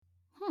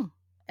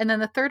And then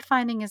the third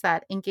finding is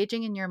that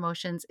engaging in your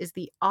emotions is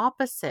the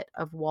opposite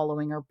of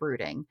wallowing or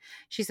brooding.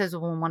 She says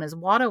when one is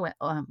waddling.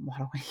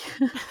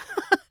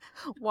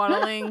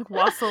 Waddling,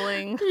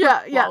 wassailing,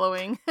 Yeah.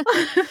 wallowing.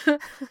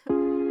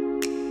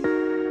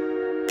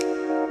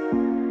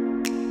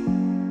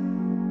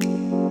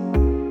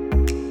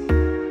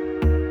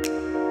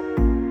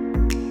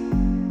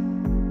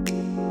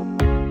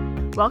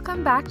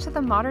 Welcome back to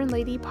the Modern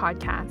Lady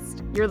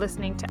podcast. You're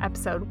listening to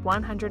episode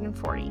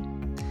 140.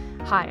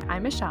 Hi,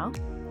 I'm Michelle.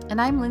 And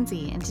I'm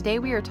Lindsay, and today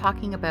we are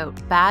talking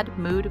about bad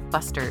mood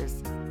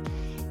busters.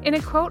 In a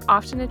quote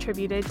often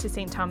attributed to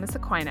St. Thomas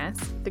Aquinas,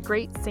 the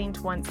great saint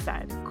once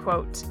said,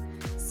 quote,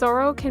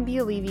 "Sorrow can be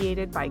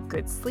alleviated by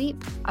good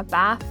sleep, a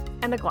bath,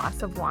 and a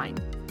glass of wine,"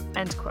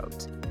 end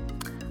quote.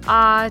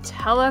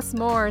 Tell us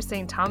more,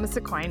 St. Thomas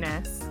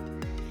Aquinas.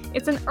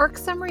 It's an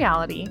irksome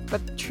reality,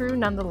 but true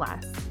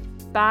nonetheless.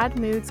 Bad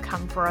moods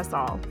come for us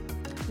all.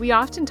 We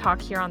often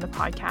talk here on the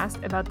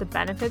podcast about the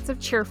benefits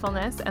of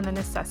cheerfulness and the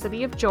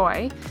necessity of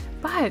joy,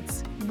 but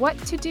what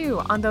to do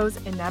on those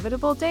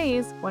inevitable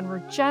days when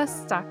we're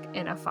just stuck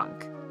in a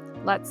funk?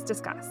 Let's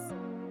discuss.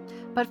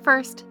 But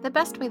first, the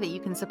best way that you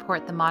can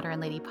support the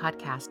Modern Lady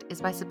podcast is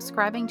by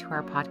subscribing to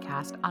our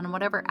podcast on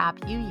whatever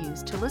app you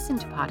use to listen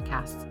to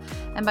podcasts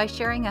and by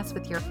sharing us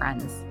with your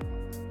friends.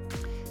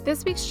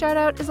 This week's shout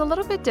out is a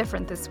little bit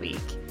different this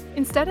week.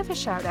 Instead of a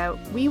shout out,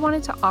 we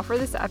wanted to offer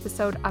this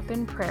episode up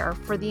in prayer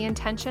for the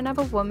intention of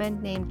a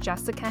woman named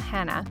Jessica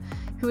Hanna,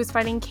 who is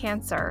fighting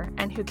cancer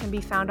and who can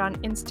be found on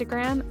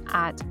Instagram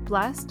at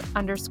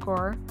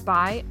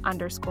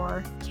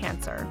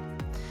blessed_by_cancer.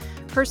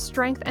 Her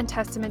strength and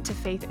testament to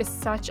faith is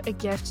such a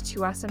gift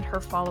to us and her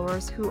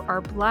followers who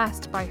are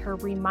blessed by her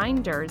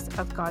reminders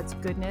of God's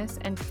goodness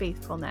and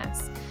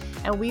faithfulness.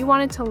 And we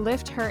wanted to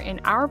lift her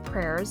in our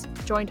prayers,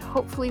 joined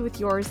hopefully with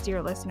yours,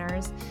 dear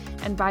listeners,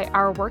 and by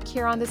our work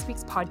here on this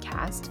week's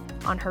podcast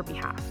on her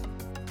behalf.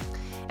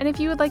 And if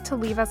you would like to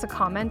leave us a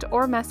comment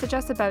or message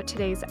us about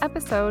today's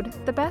episode,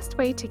 the best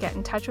way to get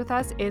in touch with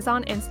us is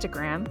on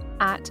Instagram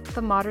at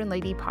the Modern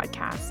Lady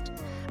Podcast.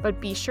 But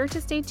be sure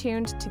to stay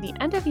tuned to the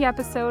end of the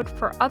episode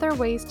for other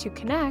ways to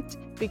connect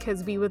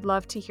because we would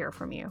love to hear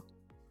from you.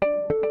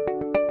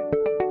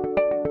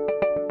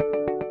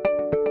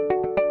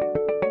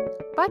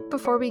 But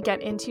before we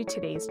get into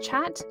today's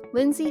chat,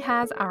 Lindsay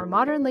has our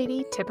Modern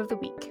Lady tip of the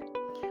week.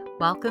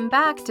 Welcome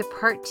back to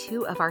part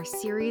 2 of our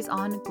series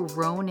on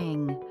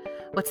groaning.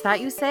 What's that,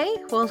 you say?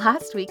 Well,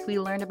 last week we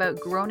learned about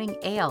groaning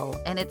ale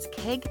and its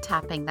keg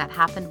tapping that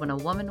happened when a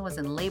woman was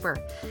in labor.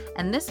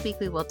 And this week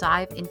we will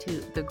dive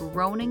into the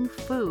groaning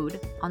food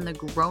on the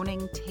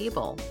groaning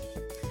table.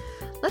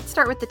 Let's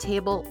start with the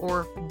table,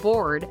 or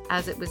board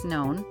as it was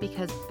known,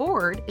 because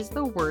board is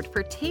the word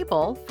for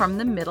table from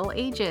the Middle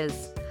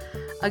Ages.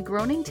 A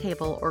groaning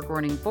table or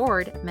groaning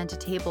board meant a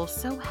table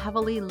so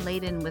heavily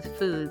laden with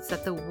foods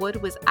that the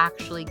wood was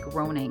actually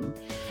groaning,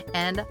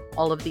 and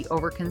all of the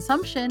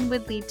overconsumption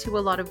would lead to a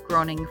lot of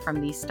groaning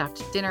from the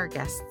stuffed dinner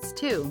guests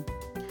too.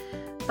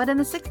 But in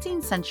the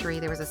 16th century,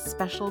 there was a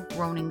special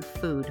groaning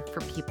food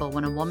for people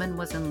when a woman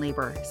was in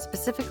labor,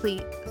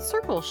 specifically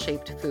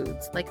circle-shaped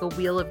foods like a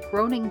wheel of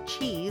groaning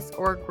cheese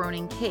or a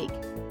groaning cake.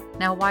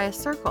 Now, why a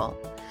circle?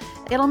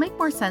 It'll make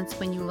more sense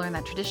when you learn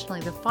that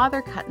traditionally the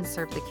father cut and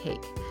served the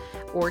cake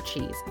or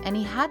cheese, and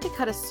he had to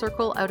cut a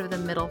circle out of the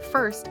middle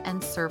first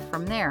and serve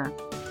from there.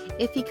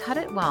 If he cut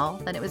it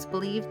well, then it was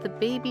believed the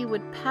baby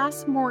would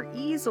pass more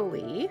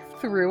easily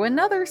through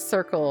another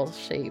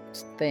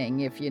circle-shaped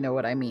thing, if you know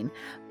what I mean.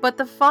 But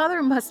the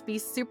father must be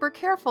super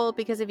careful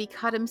because if he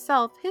cut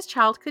himself, his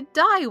child could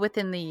die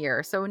within the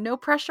year, so no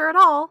pressure at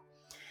all.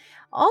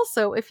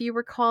 Also, if you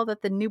recall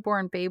that the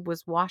newborn babe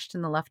was washed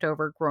in the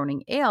leftover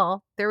groaning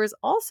ale, there was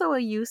also a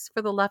use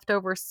for the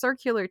leftover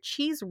circular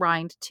cheese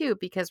rind too,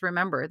 because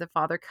remember, the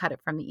father cut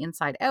it from the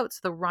inside out, so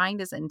the rind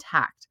is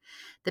intact.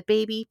 The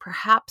baby,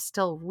 perhaps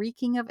still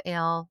reeking of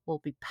ale, will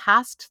be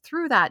passed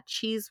through that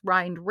cheese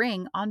rind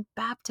ring on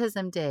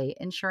baptism day,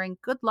 ensuring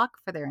good luck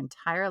for their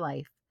entire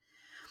life.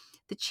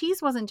 The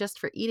cheese wasn't just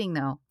for eating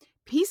though.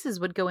 Pieces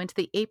would go into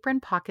the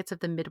apron pockets of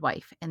the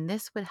midwife, and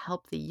this would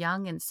help the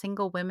young and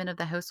single women of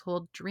the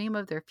household dream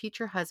of their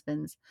future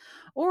husbands.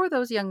 Or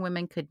those young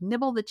women could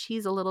nibble the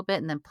cheese a little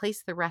bit and then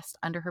place the rest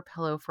under her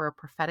pillow for a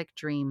prophetic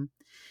dream.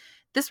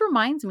 This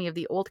reminds me of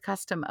the old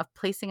custom of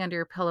placing under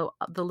your pillow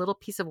the little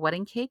piece of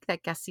wedding cake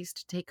that guests used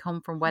to take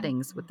home from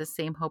weddings with the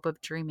same hope of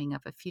dreaming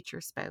of a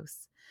future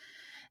spouse.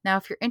 Now,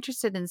 if you're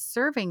interested in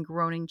serving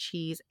groaning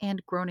cheese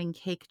and groaning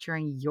cake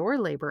during your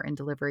labor and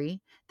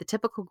delivery, the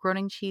typical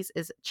groaning cheese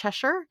is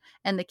Cheshire,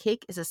 and the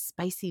cake is a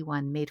spicy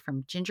one made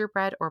from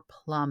gingerbread or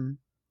plum.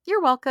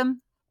 You're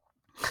welcome.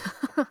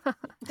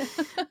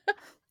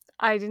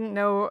 I didn't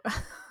know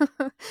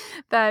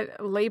that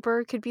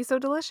labor could be so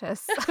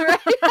delicious. Right?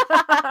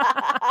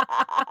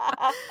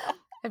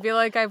 I feel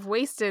like I've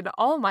wasted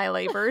all my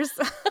labors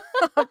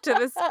up to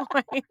this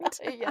point.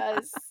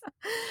 Yes.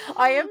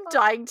 I am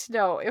dying to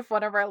know if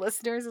one of our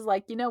listeners is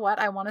like, you know what,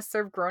 I want to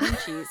serve groaning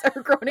cheese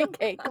or groaning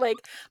cake. Like,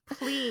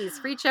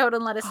 please reach out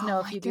and let us know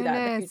if you do that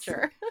in the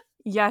future.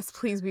 Yes,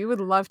 please. We would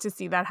love to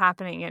see that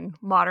happening in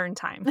modern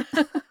time.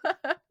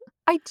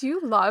 I do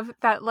love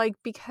that, like,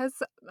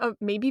 because of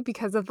maybe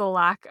because of the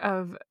lack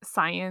of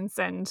science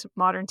and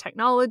modern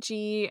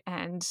technology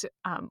and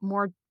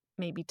more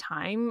maybe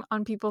time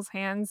on people's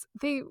hands,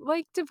 they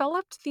like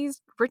developed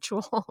these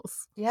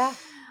rituals. Yeah.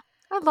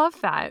 I love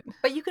that.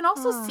 But you can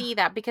also Ah, see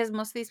that because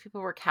most of these people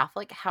were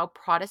Catholic, how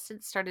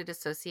Protestants started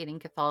associating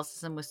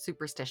Catholicism with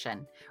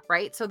superstition,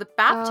 right? So the oh,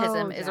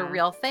 baptism is a yeah.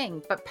 real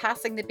thing, but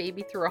passing the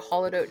baby through a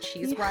hollowed out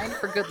cheese Yeah. rind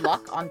for good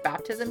luck on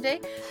baptism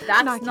day,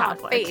 that's Not not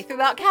Catholic. faith,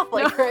 not No.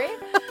 Catholic, right?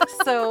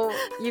 So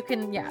you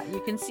can, yeah,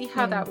 you can see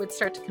how Mm. that would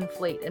start to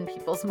conflate in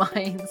people's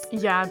minds.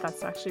 Yeah,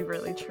 that's actually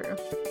really true.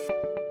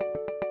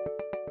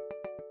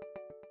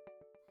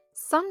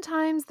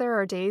 Sometimes there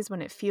are days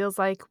when it feels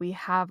like we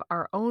have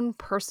our own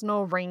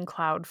personal rain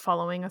cloud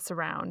following us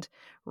around,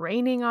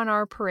 raining on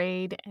our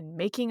parade and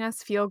making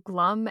us feel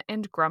glum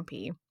and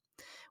grumpy.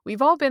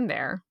 We've all been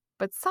there,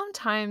 but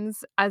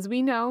sometimes, as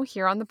we know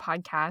here on the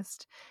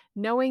podcast,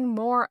 knowing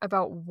more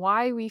about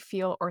why we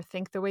feel or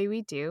think the way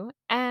we do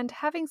and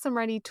having some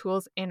ready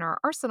tools in our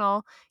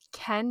arsenal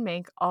can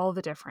make all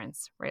the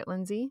difference, right,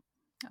 Lindsay?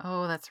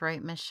 Oh, that's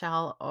right,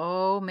 Michelle.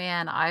 Oh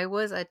man, I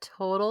was a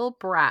total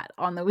brat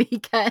on the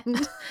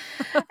weekend.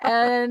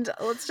 And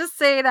let's just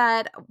say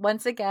that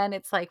once again,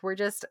 it's like we're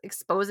just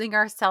exposing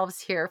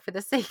ourselves here for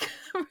the sake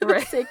for the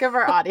Right. sake of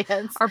our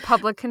audience. Our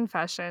public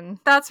confession.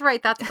 That's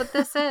right. That's what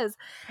this is.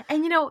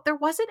 And there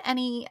wasn't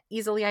any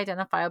easily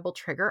identifiable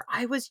trigger.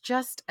 I was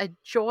just a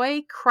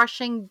joy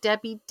crushing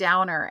Debbie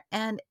Downer.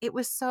 And it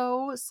was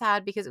so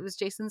sad because it was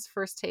Jason's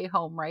first day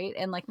home, right?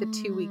 And like the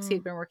 2 weeks Mm.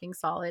 he'd been working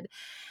solid.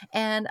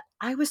 And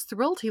I was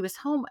thrilled he was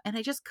home and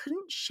I just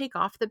couldn't shake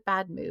off the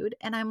bad mood.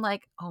 And I'm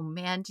like, oh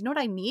man, do you know what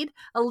I need?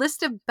 A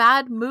list of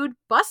bad mood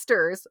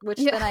busters, which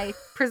Yeah. then I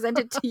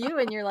presented to you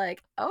and you're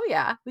like, oh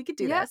yeah, we could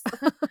do Yeah.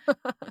 this.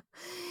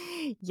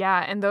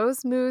 Yeah, and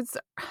those moods,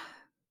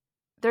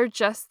 they're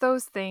just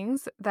those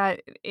things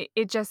that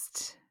it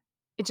just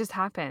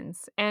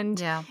happens, and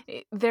Yeah.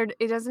 it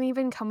doesn't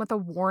even come with a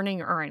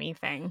warning or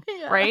anything,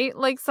 Yeah. right?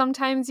 Like,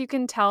 sometimes you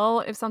can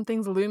tell if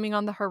something's looming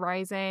on the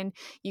horizon,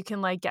 you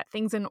can, like, get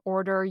things in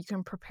order, you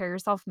can prepare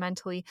yourself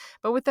mentally,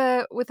 but with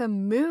a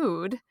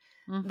mood,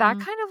 that Hmm.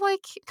 kind of,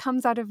 like,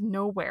 comes out of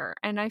nowhere,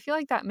 and I feel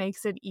like that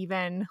makes it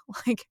even,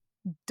 like,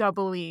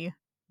 doubly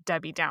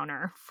Debbie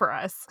Downer for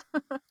us.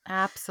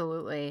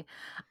 Absolutely.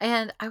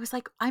 And I was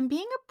like, I'm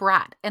being a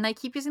brat. And I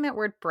keep using that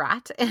word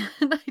brat. And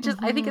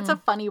I think it's a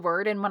Mhm. funny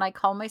word. And when I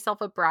call myself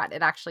a brat,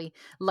 it actually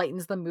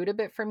lightens the mood a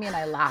bit for me. And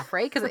I laugh,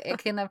 right? Because it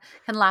can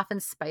laugh in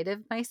spite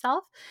of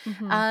myself.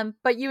 Mhm.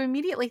 But you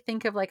immediately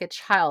think of like a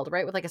child,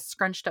 right? With like a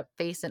scrunched up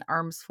face and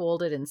arms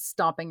folded and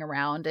stomping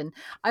around. And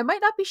I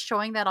might not be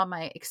showing that on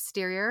my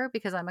exterior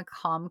because I'm a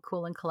calm,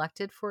 cool, and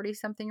collected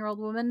 40-something-year-old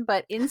woman.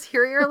 But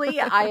interiorly,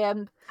 I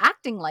am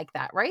acting like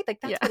that, right? Like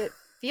Yeah. that's what it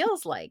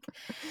feels like.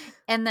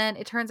 And then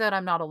it turns out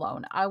I'm not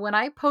alone. When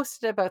I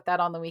posted about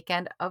that on the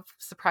weekend, of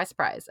surprise,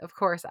 surprise, of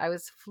course, I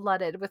was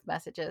flooded with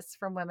messages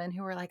from women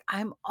who were like,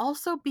 I'm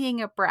also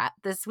being a brat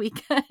this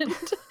weekend.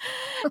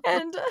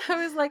 And I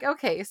was like,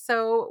 okay,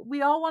 so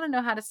we all want to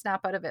know how to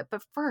snap out of it.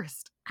 But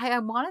first, I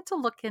wanted to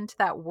look into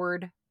that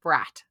word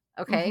brat.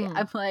 Okay. Mhm.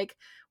 I'm like,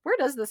 where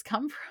does this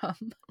come from?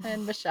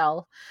 And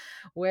Michelle,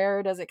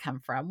 where does it come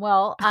from?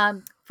 Well,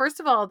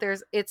 first of all,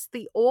 it's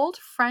the old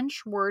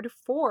French word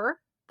for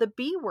the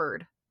B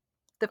word,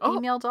 the Oh,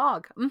 female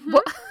dog.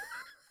 what?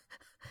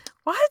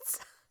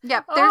 What?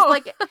 Yep, there's Oh.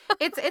 like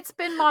it's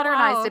been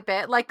modernized a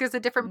Wow. bit. Like there's a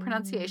different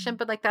pronunciation, Mm,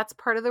 but like that's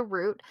part of the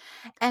root.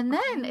 And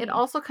then it okay.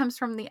 also comes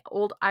from the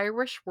old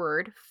Irish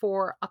word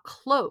for a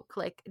cloak,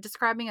 like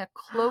describing a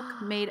cloak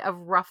made of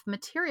rough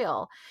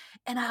material.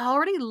 And I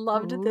already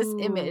loved this Ooh.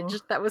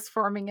 image that was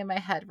forming in my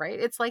head, right?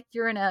 It's like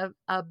you're in a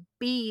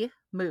bee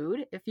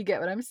mood, if you get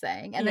what I'm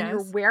saying. And then you're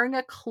Yes. wearing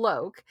a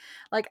cloak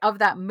like of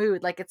that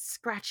mood, like it's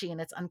scratchy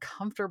and it's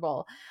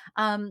uncomfortable.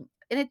 And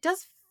it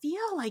does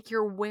feel like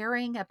you're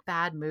wearing a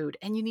bad mood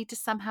and you need to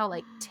somehow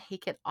like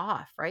take it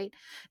off, right?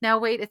 Now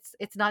wait,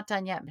 it's not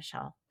done yet,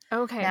 Michelle.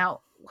 Okay. Now,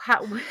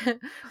 how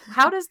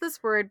how does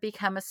this word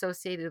become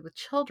associated with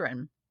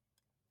children?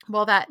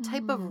 Well, that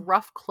type of Mm,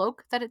 rough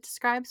cloak that it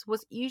describes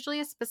was usually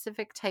a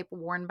specific type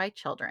worn by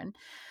children.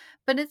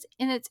 But it's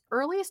in its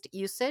earliest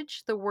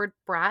usage, the word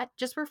brat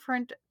just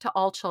referred to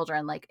all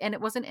children, like, and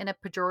it wasn't in a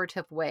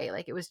pejorative way.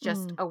 Like it was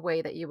just mm, a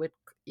way that you would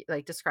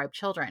like describe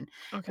children.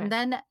 And okay.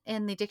 then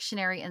in the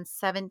dictionary in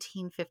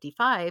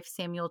 1755,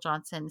 Samuel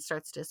Johnson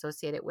starts to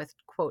associate it with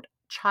quote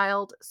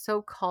child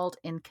so called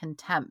in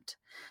contempt.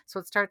 So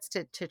it starts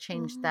to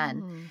change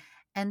then. Mm.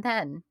 And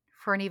then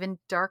for an even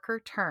darker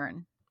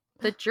turn,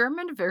 the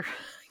German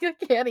I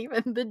can't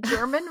even the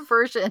German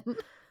version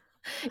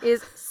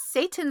is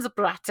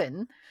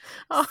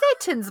Oh.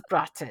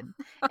 Satansbraten,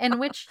 in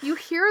which you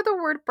hear the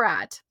word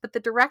brat, but the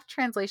direct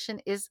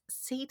translation is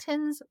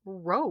Satan's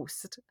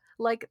roast.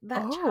 Like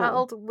that Oh.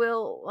 child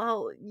will,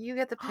 well, you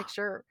get the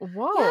picture. Yeah.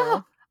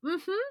 Whoa.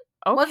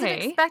 Mm-hmm. Wasn't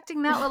Okay.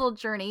 expecting that little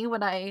journey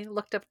when I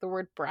looked up the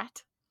word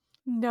brat.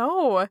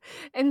 No.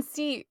 And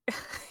see,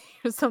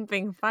 here's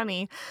something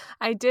funny.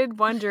 I did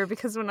wonder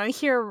because when I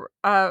hear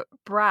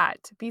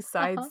brat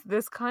besides Uh-huh.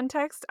 this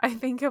context, I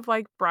think of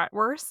like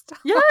bratwurst,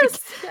 like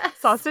Yes, yes,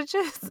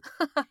 sausages.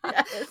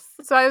 yes.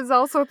 So I was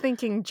also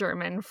thinking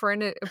German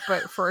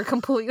but for a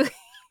completely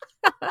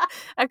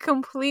a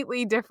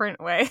completely different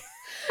way.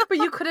 But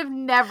you could have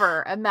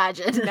never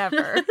imagined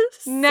Never.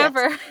 Sat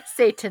Never.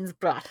 Satan's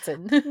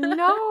Braten.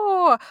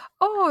 No.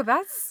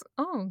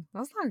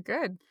 That's not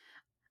good.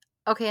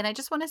 Okay, and I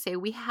just want to say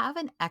we have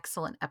an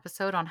excellent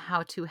episode on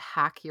how to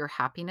hack your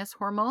happiness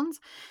hormones,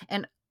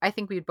 and I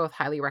think we'd both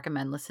highly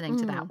recommend listening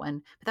to that Mm.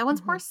 one. But that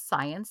one's more Mhm.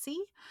 sciency.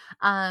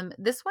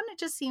 This one it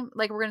just seemed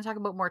like we're going to talk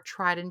about more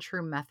tried and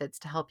true methods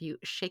to help you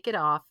shake it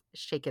off,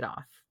 shake it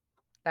off.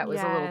 That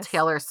was a little Yes.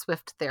 Taylor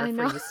Swift there I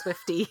for know. you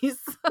Swifties.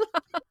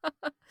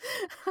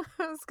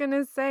 I was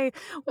gonna say,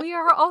 we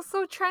are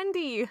also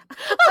trendy.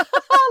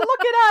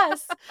 Look at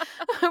us.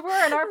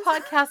 We're in our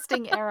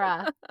podcasting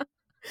era.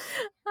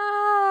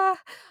 Ah,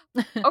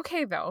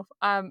 okay, though.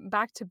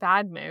 Back to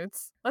bad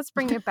moods. Let's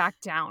bring it back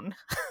down.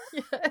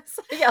 Yes.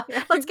 Yeah,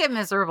 Yeah, let's get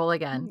miserable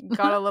again.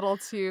 got a little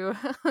too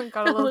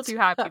got a A little little too too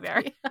happy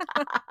there. happy.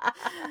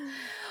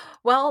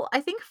 Well,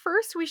 I think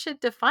first we should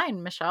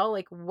define, Michelle,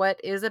 like what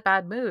is a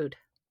bad mood?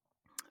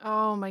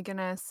 Oh my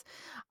goodness.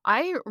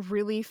 I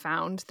really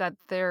found that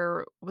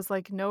there was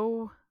like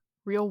no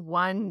real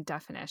one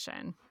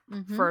definition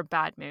Mhm. for a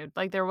bad mood.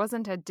 Like there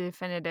wasn't a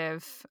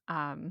definitive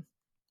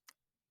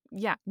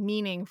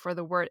meaning for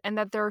the word, and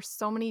that there are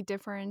so many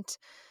different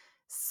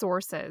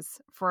sources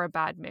for a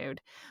bad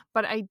mood.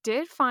 But I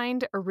did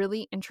find a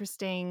really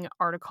interesting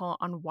article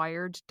on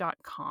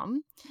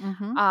wired.com.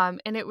 Mhm.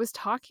 And it was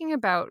talking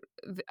about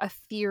a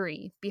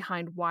theory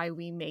behind why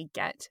we may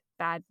get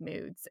bad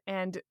moods,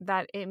 and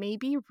that it may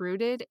be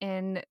rooted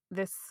in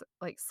this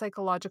like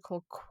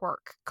psychological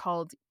quirk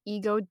called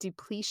ego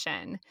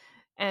depletion.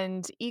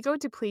 And ego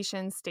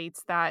depletion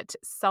states that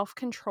self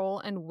control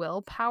and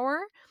willpower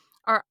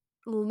are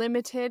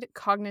limited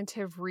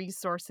cognitive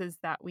resources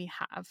that we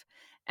have,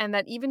 and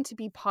that even to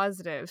be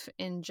positive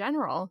in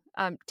general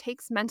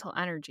takes mental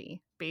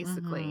energy,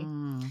 basically.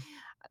 Mhm.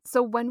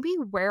 So, when we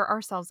wear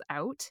ourselves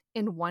out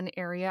in one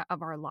area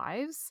of our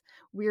lives,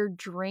 we're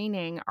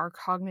draining our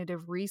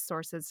cognitive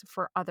resources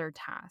for other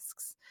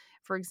tasks.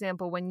 For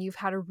example, when you've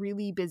had a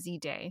really busy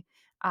day,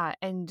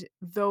 and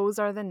those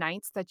are the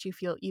nights that you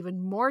feel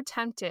even more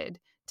tempted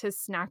to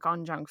snack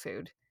on junk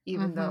food,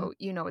 even Mhm. though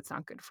you know it's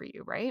not good for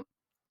you, right?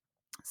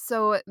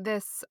 So,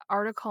 this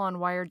article on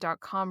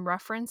Wired.com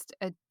referenced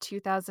a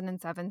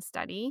 2007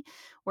 study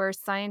where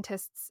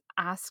scientists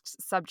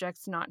asked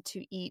subjects not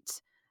to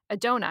eat a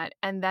donut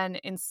and then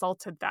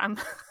insulted them.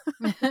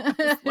 I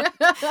was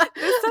like,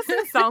 this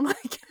doesn't sound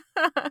like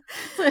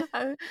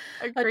a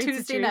A great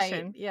Tuesday night.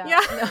 situation. Yeah.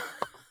 Yeah. No.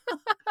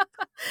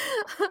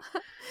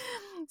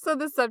 So,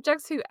 the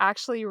subjects who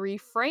actually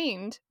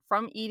refrained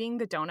from eating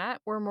the donut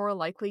were more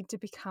likely to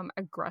become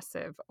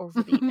aggressive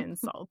over the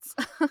insults.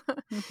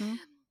 Mhm.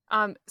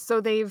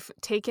 So they've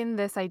taken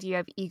this idea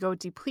of ego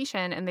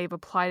depletion and they've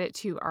applied it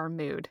to our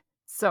mood.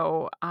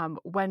 So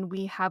when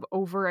we have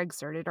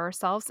overexerted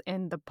ourselves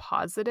in the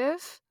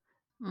positive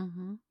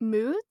Mhm.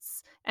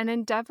 moods and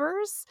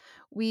endeavors,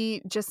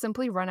 we just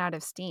simply run out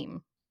of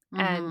steam.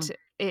 And Mhm.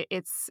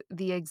 it's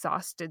the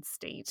exhausted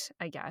state,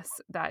 I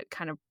guess, that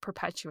kind of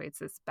perpetuates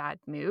this bad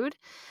mood.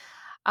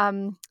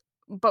 Um,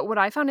 but what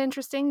I found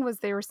interesting was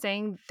they were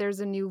saying there's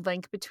a new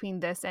link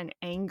between this and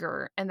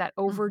anger, and that Mhm.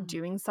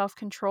 overdoing self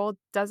control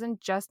doesn't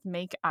just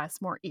make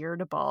us more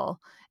irritable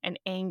and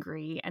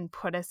angry and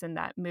put us in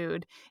that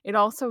mood. It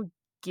also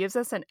gives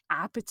us an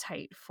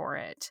appetite for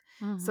it.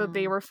 So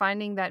they Mhm. were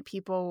finding that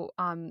people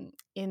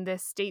in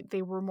this state,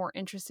 they were more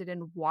interested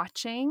in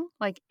watching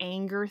like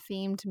anger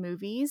themed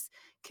movies,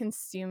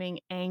 consuming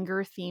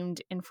anger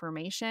themed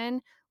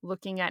information,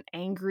 looking at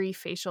angry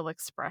facial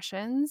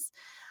expressions.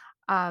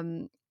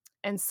 Um,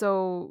 and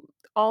so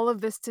all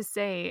of this to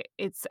say,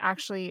 it's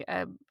actually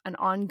an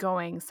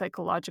ongoing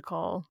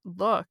psychological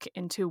look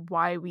into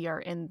why we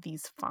are in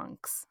these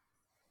funks.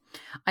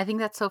 I think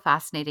that's so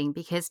fascinating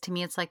because to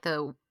me it's like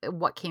the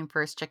what came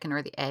first, chicken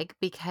or the egg?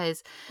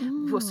 Because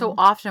so Mm,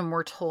 often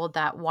we're told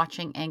that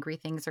watching angry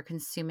things or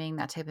consuming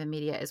that type of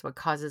media is what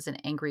causes an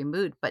angry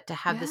mood. But to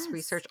have this yes.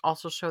 research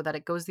also show that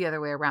it goes the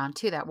other way around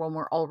too, that when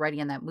we're already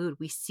in that mood,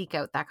 we seek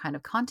out that kind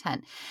of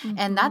content.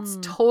 And that's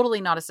Hmm. totally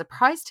not a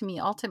surprise to me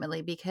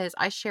ultimately because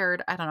I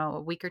shared, I don't know,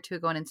 a week or two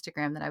ago on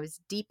Instagram that I was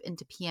deep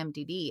into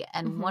PMDD.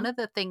 And Hmm. one of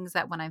the things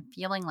that when I'm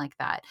feeling like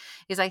that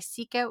is I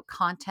seek out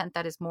content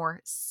that is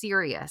more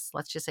serious.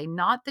 Let's just say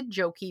not the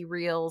jokey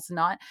reels,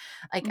 not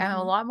like I'm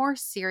a Hmm. lot more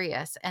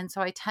serious. And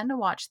so I tend to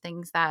watch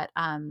things that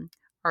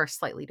are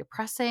slightly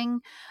depressing,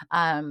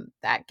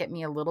 that get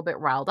me a little bit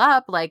riled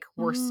up, like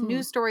worse Mm.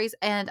 news stories.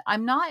 And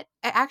I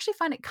actually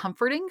find it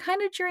comforting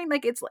kind of during,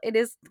 like, it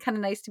is kind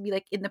of nice to be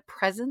like in the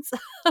presence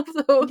of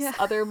those Yeah.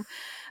 other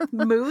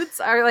moods,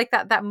 are like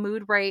that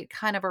mood right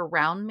kind of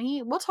around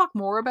me. We'll talk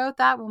more about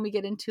that when we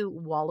get into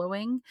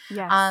wallowing.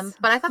 Yes.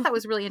 But I thought that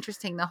was really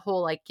interesting. The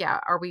whole, like, yeah,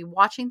 are we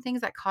watching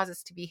things that cause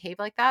us to behave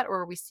like that,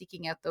 or are we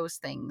seeking out those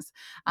things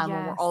when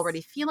we're already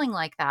Yes. feeling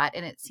like that?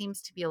 And it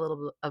seems to be a little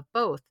bit of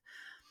both.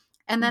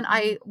 And then Mhm.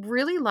 I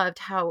really loved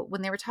how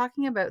when they were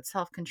talking about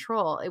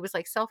self-control, it was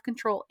like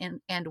self-control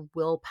and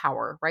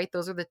willpower, right?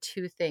 Those are the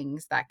two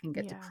things that can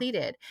get Yeah.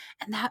 depleted.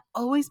 And that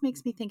always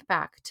makes me think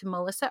back to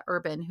Melissa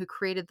Urban, who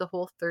created the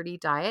Whole30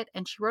 diet.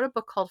 And she wrote a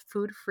book called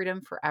Food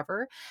Freedom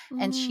Forever.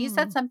 And she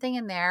said Mm. something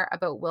in there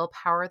about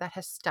willpower that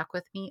has stuck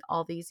with me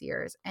all these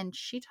years. And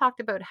she talked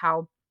about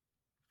how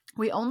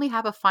we only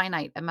have a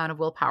finite amount of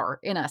willpower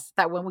in us,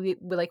 that when we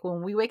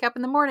wake up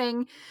in the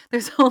morning,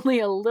 there's only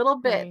a little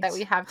bit that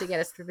we Right. have to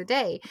get us through the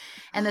day.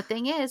 And the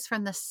thing is,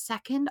 from the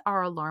second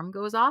our alarm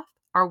goes off,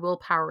 our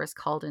willpower is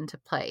called into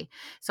play.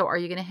 So are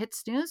you going to hit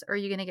snooze, or are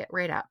you going to get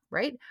right up,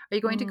 right? Are you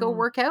going to go Mm.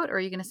 work out, or are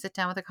you going to sit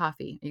down with a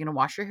coffee? Are you going to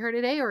wash your hair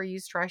today, or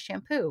use dry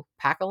shampoo?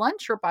 Pack a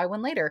lunch or buy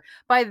one later?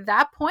 By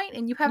that point,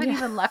 and you haven't Yeah.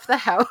 even left the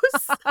house,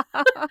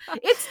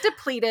 it's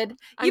depleted.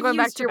 I'm You've going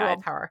back used to your bed.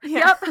 willpower.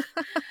 Yeah. Yep.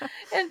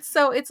 And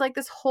so it's like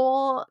this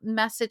whole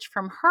message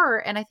from her,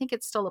 and I think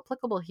it's still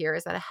applicable here,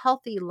 is that a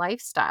healthy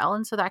lifestyle,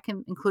 and so that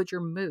can include your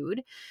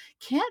mood,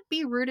 can't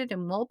be rooted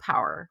in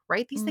willpower,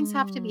 right? These things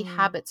have to be Mm.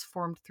 habits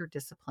formed through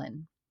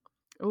discipline.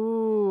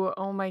 Ooh,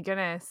 oh my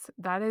goodness.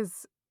 That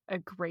is a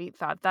great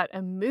thought, that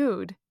a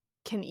mood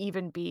can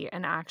even be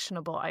an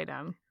actionable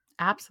item.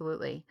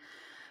 Absolutely.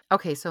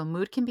 Okay, so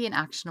mood can be an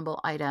actionable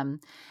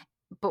item.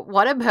 But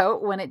what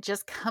about when it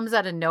just comes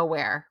out of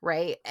nowhere,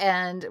 right?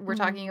 And we're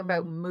talking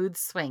about Mm. mood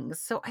swings.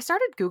 So I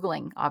started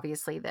Googling,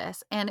 obviously,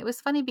 this. And it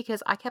was funny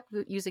because I kept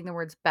using the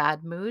words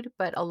bad mood,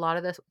 but a lot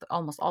of this,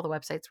 almost all the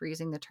websites were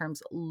using the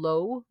terms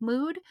low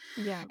mood.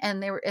 Yeah.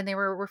 And they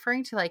were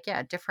referring to, like,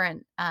 yeah,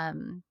 different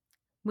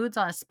moods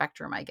on a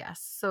spectrum, I guess.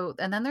 So,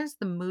 and then there's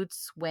the mood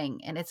swing,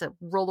 and it's a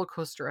roller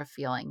coaster of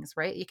feelings,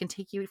 right? It can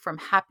take you from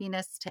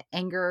happiness to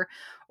anger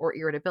or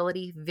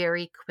irritability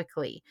very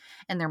quickly.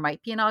 And there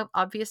might be an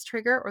obvious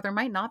trigger, or there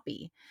might not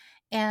be.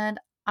 And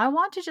I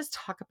want to just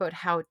talk about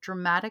how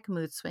dramatic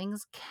mood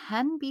swings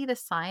can be the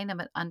sign of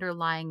an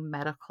underlying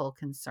medical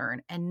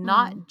concern and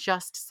not Mm.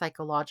 just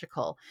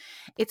psychological.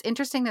 It's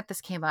interesting that this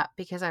came up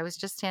because I was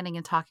just standing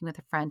and talking with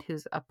a friend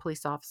who's a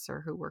police officer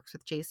who works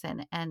with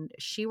Jason, and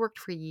she worked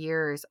for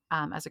years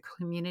as a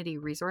community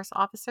resource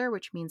officer,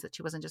 which means that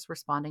she wasn't just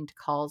responding to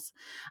calls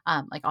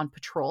like on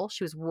patrol.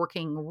 She was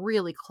working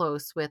really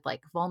close with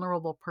like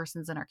vulnerable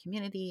persons in our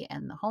community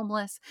and the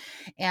homeless.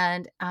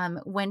 And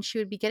when she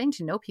would be getting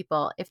to know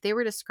people, if they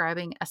were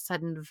describing a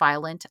sudden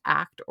violent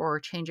act or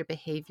change of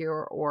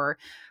behavior, or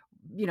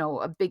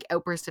a big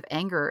outburst of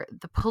anger,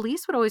 the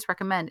police would always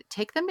recommend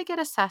take them to get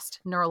assessed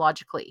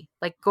neurologically.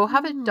 Like, go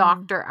have a Mm.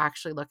 doctor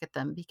actually look at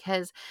them,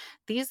 because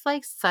these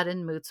like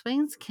sudden mood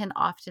swings can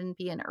often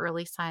be an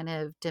early sign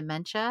of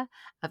dementia,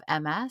 of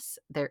MS.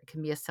 There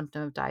can be a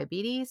symptom of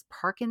diabetes,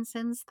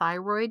 Parkinson's,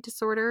 thyroid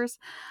disorders,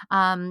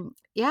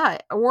 yeah,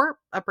 or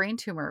a brain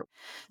tumor.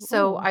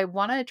 So Ooh. I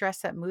want to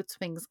address that mood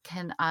swings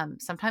can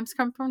sometimes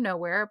come from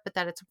nowhere, but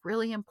that it's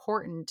really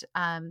important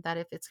that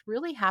if it's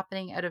really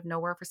happening out of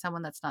nowhere for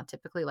someone that's not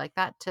typically like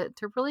that, to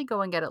really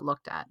go and get it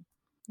looked at.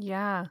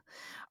 Yeah.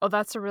 Oh,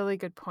 that's a really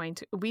good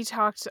point. We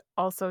talked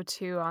also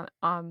too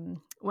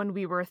on when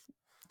we were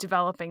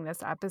developing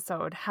this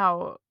episode,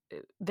 how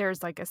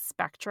there's like a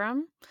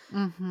spectrum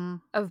Mm-hmm.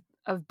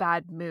 of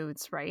bad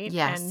moods, right?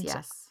 Yes, And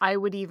yes. I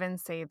would even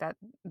say that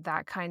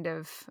that kind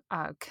of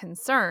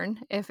concern,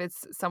 if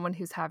it's someone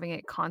who's having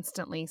it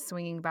constantly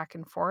swinging back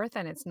and forth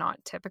and it's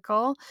not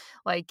typical,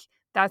 like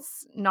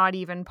that's not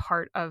even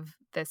part of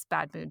this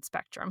bad mood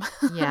spectrum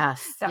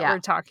Yes, that yeah. we're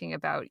talking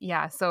about.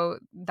 Yeah, so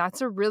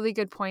that's a really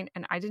good point,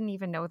 and I didn't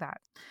even know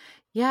that.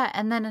 Yeah,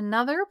 and then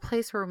another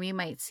place where we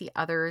might see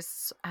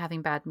others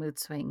having bad mood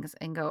swings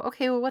and go,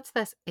 okay, well, what's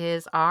this?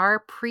 Is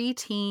our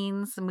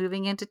preteens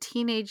moving into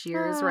teenage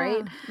years,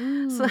 right? Ah,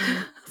 So,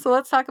 mm, so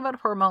let's talk about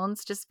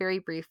hormones just very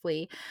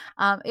briefly.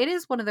 It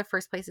is one of the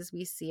first places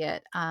we see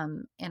it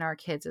in our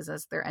kids, is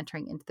as they're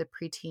entering into the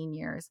preteen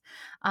years.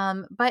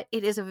 But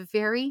it is a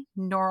very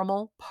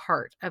normal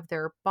part of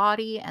their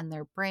body and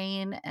their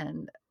brain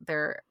and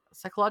their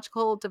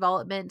psychological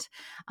development,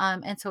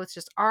 and so it's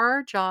just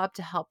our job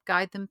to help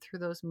guide them through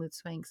those mood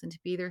swings and to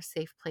be their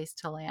safe place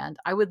to land.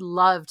 I would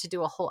love to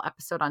do a whole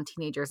episode on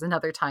teenagers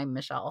another time,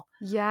 Michelle.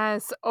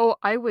 yes. Oh,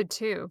 I would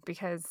too,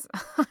 because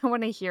I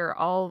want to hear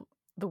all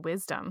the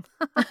wisdom.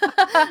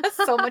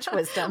 So much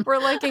wisdom. We're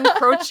like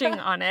encroaching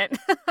on it.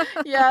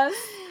 Yes.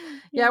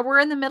 Yeah, Yeah. we're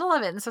in the middle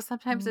of it, and so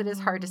sometimes it is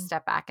hard to Mm,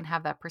 step back and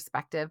have that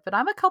perspective, but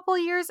I'm a couple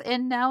years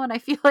in now, and I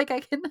feel like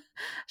I can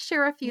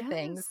share a few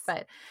things, yes.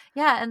 but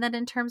yeah, and then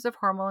in terms of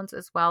hormones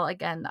as well,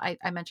 again,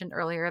 I mentioned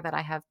earlier that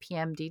I have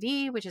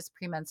PMDD, which is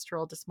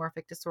premenstrual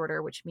dysmorphic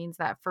disorder, which means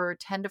that for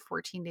 10 to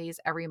 14 days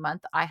every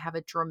month, I have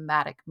a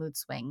dramatic mood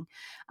swing,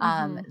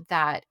 Mhm.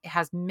 that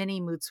has many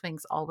mood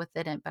swings all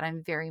within it, but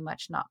I'm very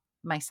much not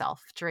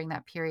myself during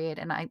that period,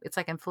 and it's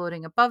like I'm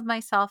floating above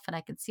myself, and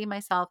I can see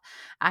myself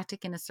acting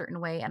in a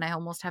certain way, and I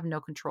almost have no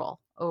control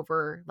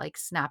over like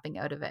snapping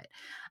out of it.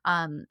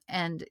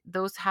 And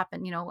those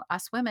happen,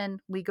 us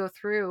women, we go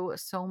through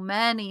so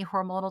many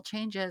hormonal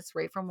changes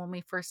right from when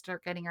we first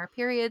start getting our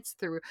periods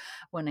through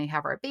when we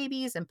have our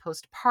babies and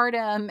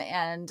postpartum,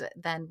 and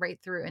then right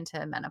through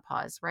into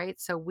menopause, right?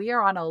 So we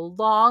are on a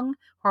long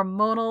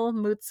hormonal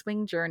mood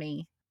swing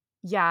journey.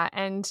 Yeah,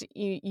 and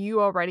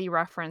you already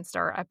referenced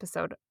our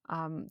episode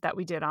that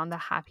we did on the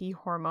happy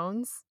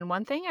hormones. And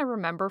one thing I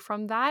remember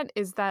from that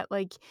is that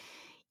like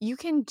you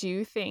can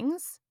do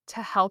things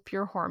to help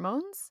your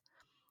hormones,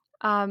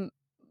 um,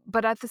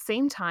 but at the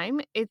same time,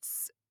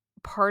 it's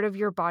part of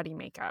your body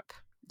makeup.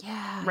 Yeah,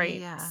 yeah, Right.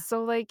 yeah.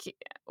 So, like,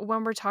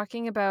 when we're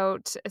talking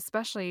about,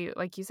 especially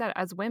like you said,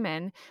 as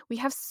women, we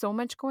have so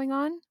much going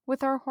on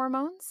with our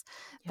hormones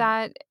Yeah.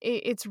 that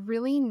it's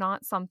really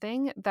not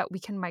something that we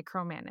can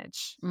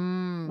micromanage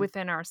Mm.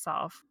 within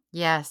ourselves.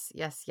 Yes,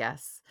 yes,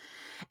 yes.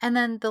 And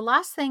then the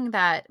last thing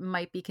that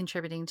might be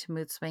contributing to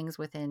mood swings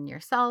within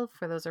yourself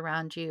or those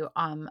around you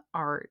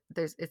are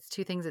it's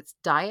two things. It's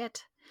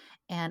diet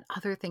and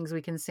other things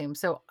we consume.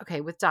 So,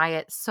 okay, with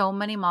diet, so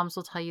many moms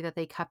will tell you that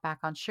they cut back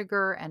on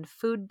sugar and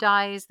food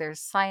dyes. There's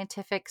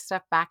scientific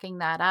stuff backing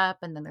that up.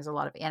 And then there's a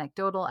lot of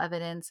anecdotal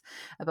evidence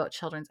about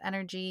children's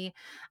energy.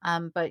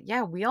 But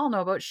yeah, we all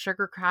know about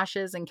sugar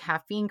crashes and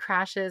caffeine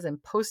crashes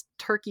and post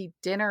turkey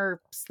dinner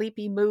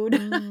sleepy mood.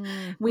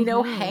 We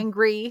know Mm-hmm.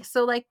 hangry.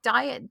 So, like,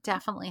 diet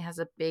definitely has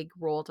a big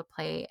role to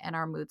play in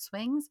our mood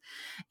swings.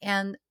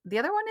 And the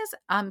other one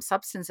is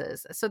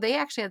substances. So they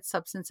actually had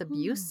substance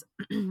abuse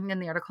in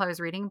the article I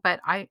was reading, but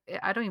I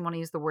don't even want to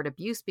use the word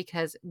abuse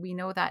because we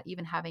know that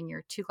even having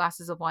your 2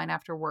 glasses of wine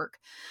after work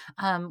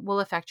will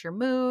affect your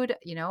mood.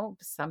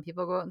 Some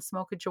people go out and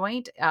smoke a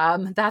joint.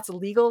 That's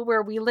legal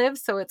where we live,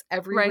 so it's Right.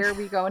 everywhere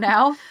we go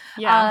now.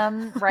 Yeah.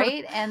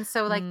 Right, and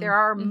so like there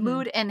are Mm-hmm.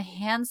 mood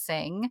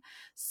enhancing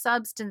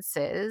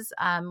substances,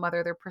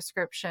 whether they're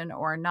prescription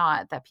or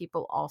not, that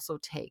people also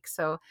take.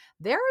 So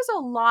there is a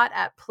lot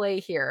at play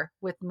here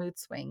with mood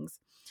swings.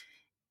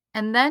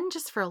 And then,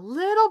 just for a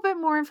little bit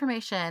more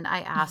information,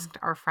 I asked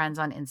our friends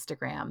on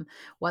Instagram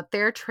what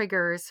their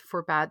triggers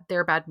for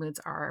their bad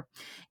moods are.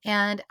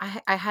 And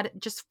I had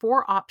just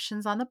 4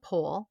 options on the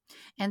poll,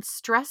 and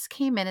stress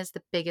came in as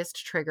the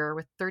biggest trigger,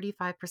 with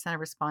 35% of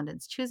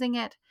respondents choosing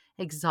it.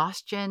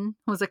 Exhaustion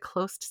was a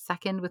close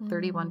second with Mm.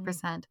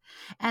 31%.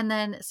 And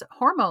then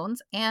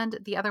hormones and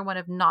the other one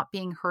of not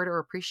being heard or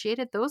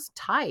appreciated, those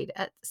tied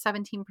at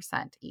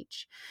 17%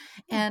 each.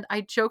 Mm. And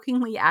I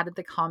jokingly added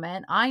the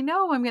comment, I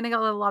know I'm going to get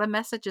a lot of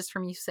messages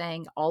from you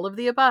saying all of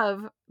the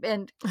above.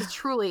 And because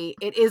truly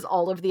it is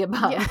all of the Yeah.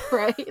 above,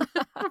 right?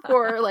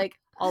 For like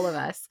all of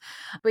us.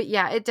 But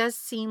yeah, it does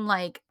seem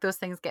like those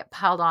things get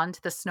piled on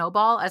to the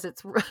snowball as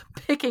it's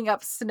picking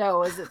up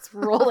snow, as it's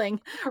rolling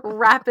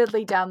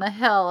rapidly down the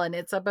hill, and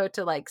it's about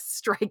to like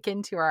strike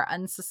into our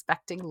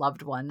unsuspecting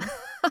loved ones.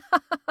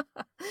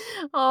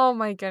 Oh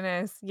my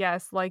goodness.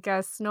 Yes, like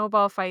a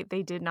snowball fight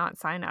they did not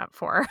sign up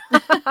for.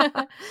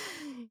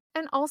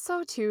 And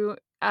also too,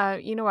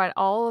 you know what,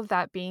 all of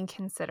that being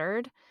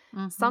considered,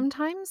 Hmm.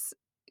 sometimes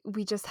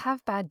we just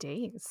have bad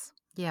days,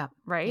 Yeah.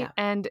 right? Yeah.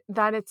 And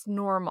that it's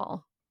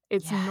normal.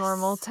 It's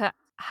normal Yes. to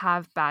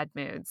have bad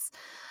moods.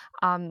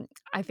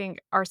 I think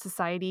our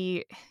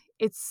society,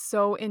 it's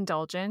so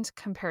indulgent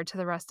compared to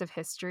the rest of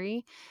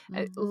history,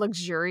 Hmm.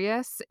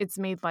 luxurious. It's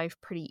made life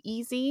pretty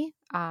easy,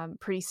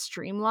 pretty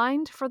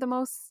streamlined for the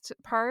most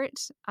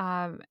part,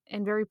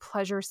 and very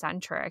pleasure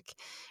centric,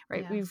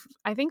 right? Yeah.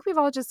 I think we've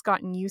all just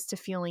gotten used to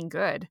feeling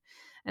good.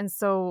 And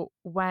so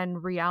when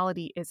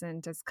reality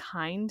isn't as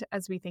kind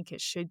as we think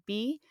it should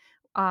be,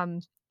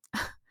 um,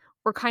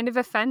 we're kind of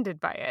offended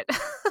by it.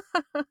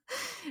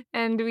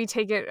 And we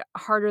take it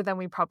harder than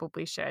we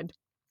probably should.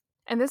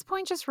 And this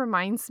point just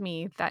reminds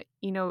me that,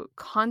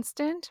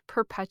 constant,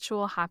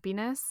 perpetual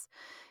happiness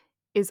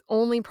is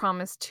only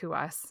promised to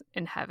us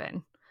in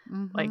heaven.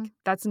 Hmm. Like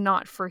that's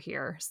not for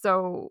here.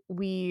 So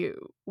we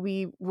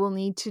will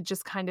need to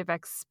just kind of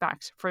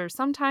expect for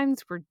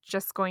sometimes we're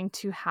just going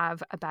to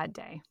have a bad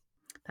day.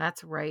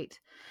 That's right.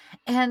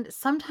 And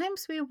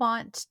sometimes we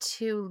want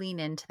to lean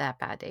into that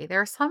bad day.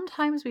 There are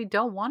sometimes we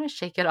don't want to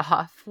shake it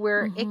off,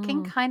 where it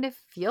can Mhm. kind of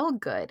feel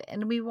good.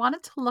 And we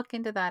wanted to look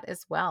into that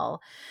as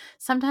well.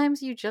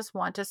 Sometimes you just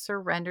want to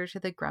surrender to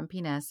the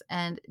grumpiness.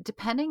 And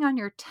depending on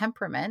your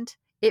temperament,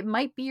 it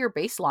might be your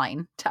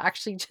baseline to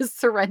actually just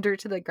surrender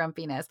to the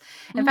grumpiness.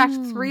 In fact,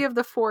 Mm. 3 of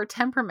the 4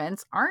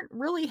 temperaments aren't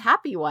really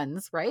happy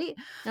ones, right?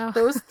 Oh.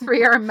 Those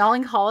 3 are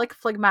melancholic,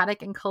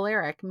 phlegmatic, and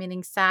choleric,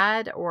 meaning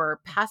sad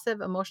or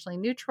passive, emotionally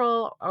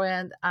neutral,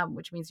 and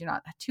which means you're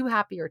not too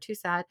happy or too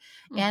sad,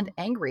 and Mhm.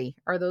 angry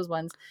are those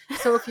ones.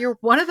 So if you're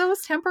one of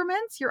those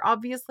temperaments, you're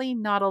obviously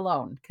not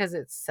alone because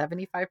it's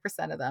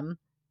 75% of them.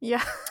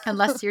 Yeah.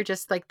 Unless you're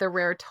just like the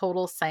rare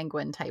total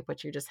sanguine type,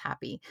 which you're just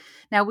happy.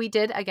 Now, we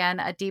did, again,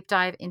 a deep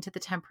dive into the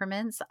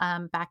temperaments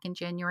back in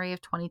January of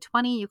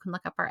 2020. You can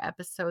look up our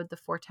episode, The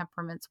 4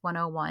 Temperaments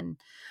 101,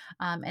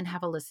 and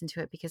have a listen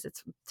to it because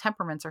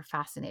temperaments are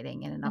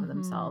fascinating in and of Mhm.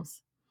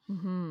 themselves.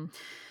 Mhm.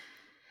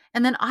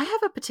 And then I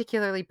have a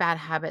particularly bad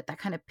habit that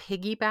kind of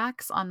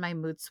piggybacks on my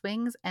mood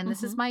swings. And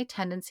this is Mhm. my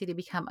tendency to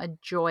become a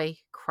joy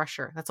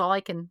crusher. That's all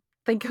I can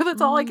think of.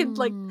 That's all I can,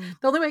 like, Mm.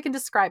 the only way I can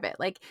describe it.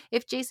 Like,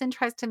 if Jason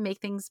tries to make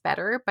things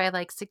better by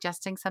like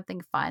suggesting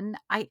something fun,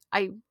 I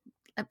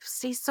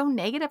stay so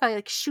negative. I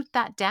like shoot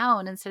that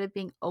down instead of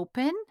being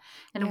open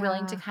and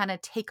willing to Yeah. kind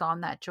of take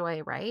on that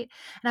joy. Right.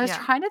 And I was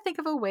Yeah. trying to think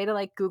of a way to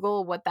like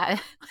Google what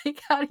that, like,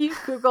 how do you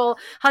Google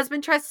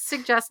husband tries to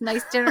suggest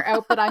nice dinner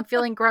out, but I'm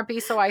feeling grumpy.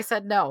 So I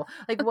said no.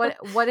 Like,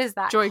 what is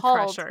that Joy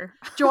called? crusher.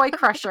 Joy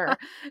crusher.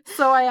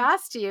 So I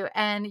asked you,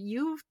 and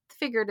you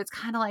figured it's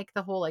kind of like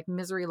the whole like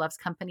misery loves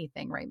company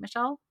thing, right,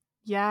 Michelle?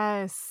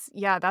 Yes.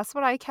 Yeah, that's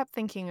what I kept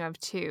thinking of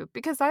too,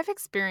 because I've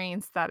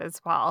experienced that as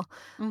well.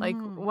 Like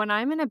Mm-hmm. when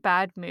I'm in a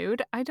bad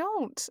mood, I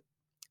don't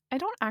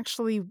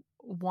actually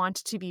want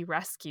to be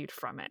rescued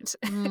from it,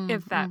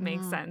 if that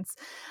makes Mm-hmm. sense.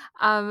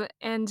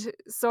 And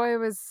so I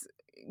was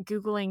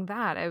Googling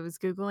that. I was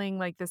Googling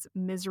like this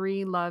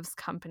misery loves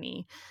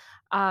company.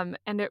 And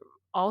it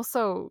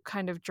also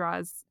kind of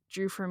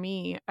drew for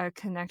me a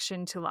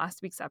connection to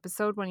last week's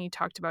episode when you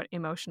talked about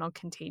emotional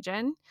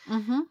contagion,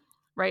 Mm-hmm.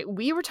 right?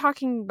 We were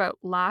talking about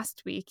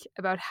last week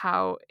about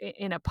how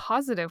in a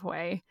positive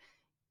way,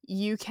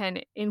 you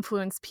can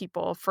influence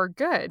people for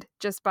good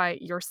just by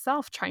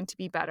yourself trying to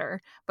be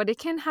better, but it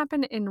can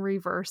happen in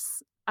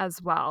reverse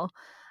as well.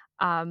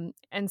 And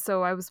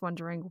so I was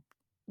wondering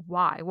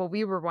why. Well,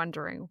 we were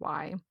wondering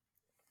why.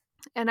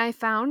 And I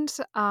found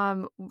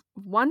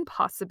one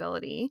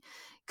possibility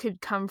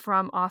could come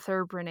from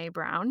author Brene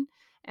Brown.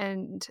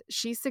 And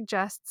she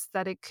suggests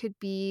that it could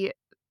be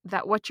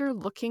that what you're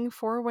looking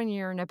for when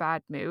you're in a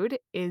bad mood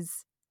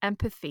is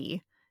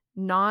empathy,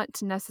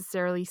 not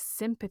necessarily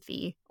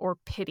sympathy or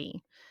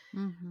pity,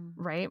 Mm-hmm.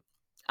 right?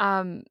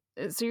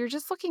 So you're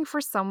just looking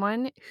for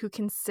someone who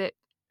can sit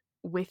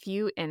with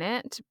you in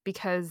it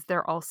because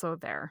they're also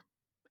there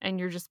and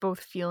you're just both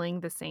feeling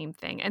the same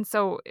thing. And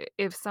so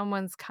if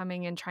someone's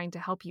coming and trying to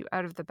help you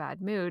out of the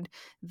bad mood,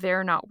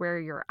 they're not where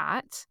you're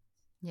at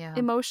Yeah.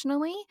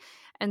 emotionally.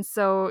 And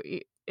so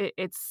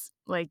it's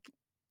like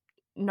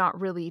not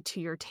really to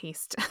your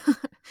taste to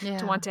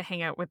Yeah. want to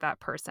hang out with that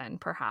person,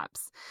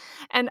 perhaps.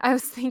 And I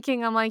was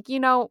thinking, I'm like,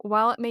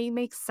 while it may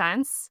make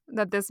sense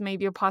that this may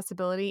be a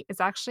possibility,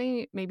 it's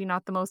actually maybe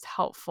not the most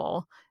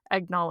helpful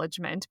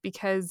acknowledgement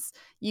because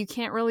you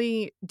can't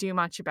really do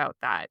much about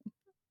that.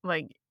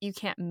 Like, you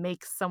can't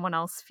make someone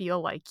else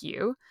feel like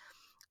you.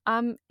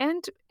 And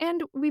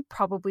we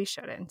probably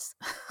shouldn't.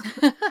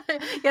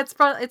 Yeah,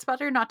 it's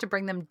better not to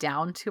bring them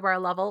down to our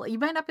level. You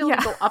might not be able to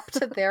Yeah. go up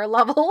to their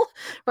level,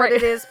 but Right.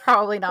 it is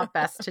probably not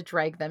best to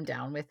drag them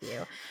down with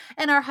you.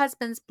 And our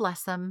husbands,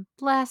 bless them,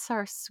 bless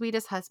our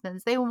sweetest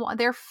husbands.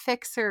 They're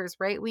fixers,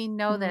 right? We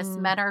know this.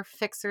 Mm, Men are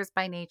fixers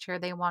by nature.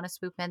 They want to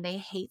swoop in. They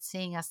hate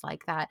seeing us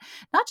like that.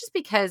 Not just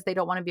because they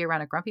don't want to be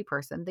around a grumpy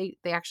person. They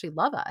actually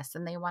love us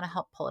and they want to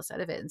help pull us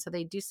out of it. And so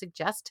they do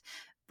suggest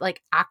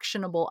like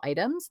actionable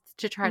items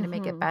to try to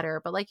make it mhm.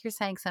 better. But like you're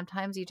saying,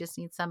 sometimes you just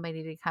need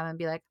somebody to come and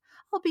be like,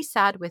 I'll be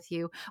sad with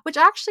you, which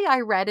actually I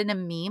read in a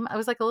meme. I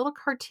was like a little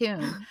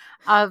cartoon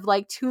of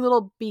like 2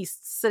 little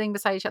beasts sitting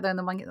beside each other. And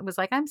the one was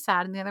like, I'm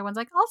sad. And the other one's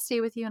like, I'll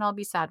stay with you and I'll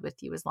be sad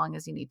with you as long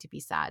as you need to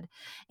be sad.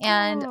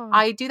 And Oh.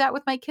 I do that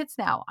with my kids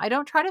now. I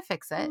don't try to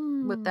fix it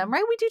with them, Mm.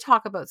 right? We do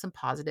talk about some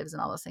positives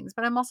and all those things,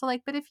 but I'm also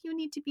like, but if you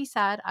need to be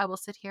sad, I will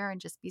sit here and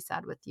just be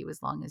sad with you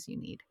as long as you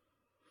need.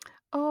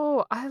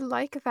 Oh, I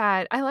like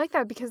that. I like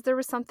that because there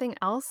was something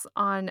else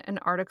on an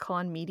article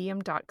on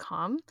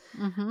medium.com.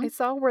 Mm-hmm. I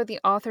saw where the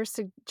author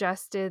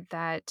suggested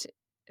that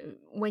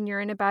when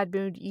you're in a bad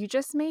mood, you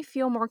just may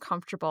feel more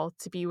comfortable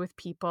to be with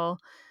people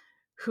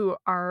who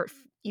are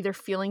either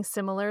feeling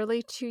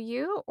similarly to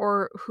you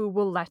or who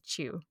will let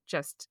you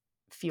just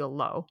feel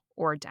low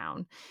or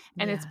down.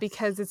 And it's Yes.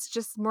 because it's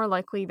just more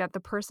likely that the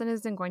person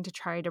isn't going to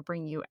try to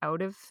bring you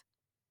out of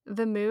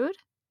the mood.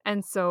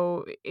 And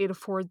so it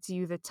affords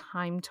you the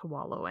time to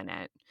wallow in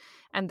it.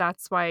 And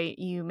that's why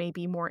you may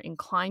be more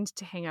inclined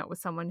to hang out with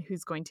someone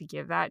who's going to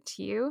give that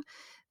to you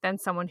than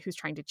someone who's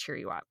trying to cheer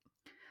you up.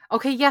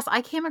 Okay, yes,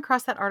 I came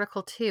across that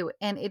article too,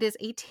 and it is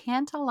a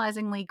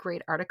tantalizingly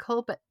great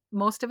article, but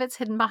most of it's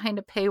hidden behind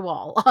a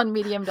paywall on Oh,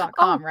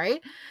 medium.com,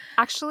 right?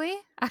 actually,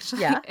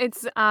 Yeah.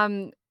 it's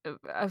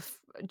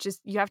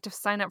just you have to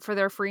sign up for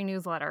their free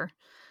newsletter.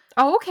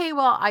 Oh, okay.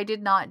 Well, I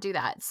did not do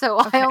that. So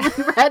I Okay.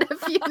 only read a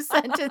few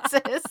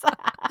sentences.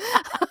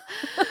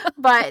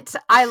 But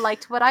I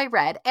liked what I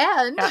read,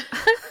 and Yeah.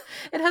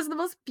 it has the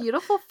most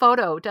beautiful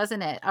photo,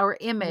 doesn't it? Or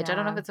image. I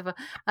don't know if Yeah.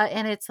 it's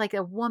and it's like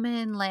a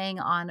woman laying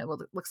on, well,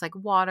 it looks like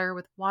water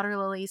with water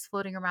lilies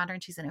floating around her,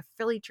 and she's in a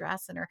frilly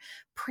dress, and her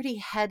pretty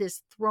head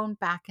is thrown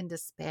back in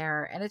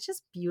despair, and it's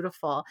just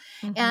beautiful.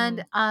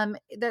 And Mhm.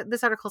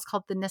 this article is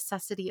called "The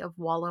Necessity of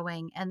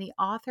Wallowing," and the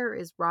author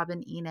is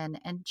Robin Enan,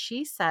 and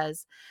she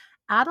says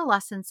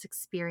adolescents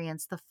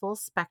experience the full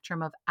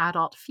spectrum of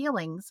adult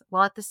feelings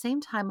while at the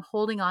same time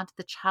holding on to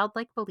the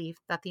childlike belief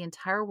that the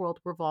entire world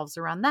revolves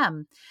around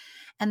them.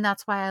 And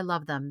that's why I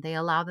love them. They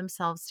allow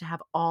themselves to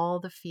have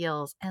all the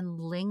feels and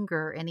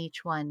linger in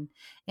each one.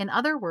 In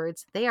other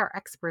words, they are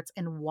experts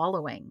in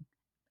wallowing.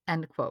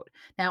 End quote.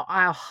 Now,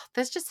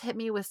 this just hit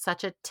me with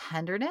such a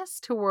tenderness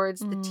towards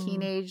the Mm.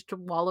 teenaged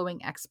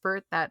wallowing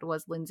expert that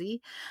was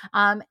Lindsay.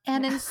 And Yeah.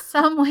 in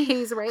some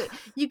ways, right,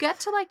 you get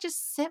to like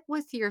just sit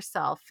with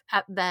yourself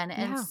at then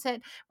and Yeah.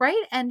 sit,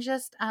 right, and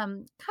just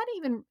kind of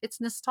even it's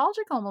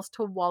nostalgic almost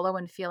to wallow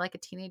and feel like a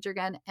teenager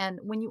again. And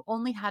when you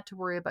only had to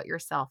worry about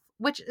yourself,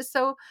 which is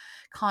so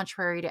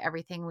contrary to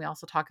everything we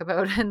also talk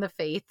about in the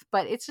faith,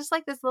 but it's just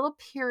like this little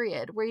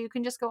period where you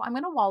can just go, I'm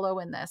going to wallow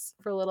in this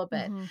for a little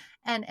bit Mhm.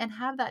 and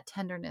have that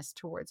tenderness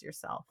towards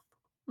yourself.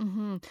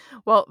 Mhm.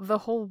 Well, the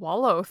whole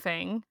wallow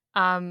thing,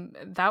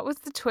 that was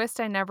the twist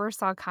I never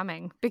saw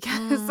coming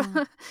because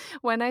Mm,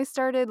 when I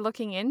started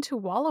looking into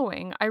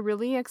wallowing, I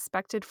really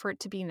expected for it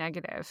to be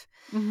negative.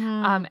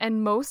 mhm,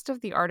 And most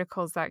of the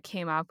articles that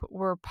came up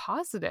were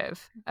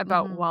positive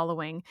about mhm.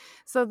 wallowing.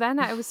 So then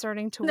I was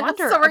starting to No,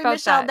 wonder sorry, about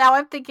Michelle. that. Now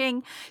I'm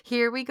thinking,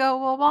 here we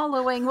go, a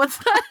wallowing. What's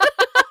that?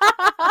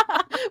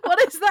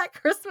 What is that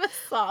Christmas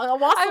song? A I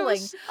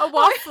wassailing. was a Oh,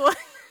 waffle.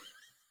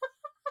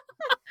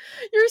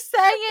 you're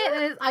saying it,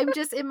 and I'm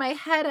just in my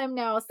head. I'm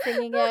now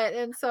singing it,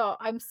 and so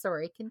I'm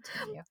sorry.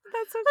 Continue.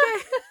 That's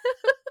okay.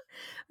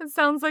 It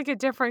sounds like a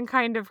different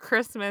kind of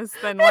Christmas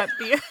than what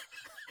the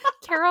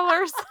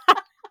carolers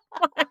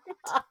want.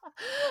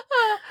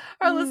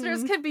 Our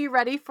listeners Mm. can be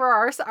ready for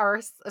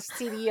our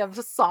CD of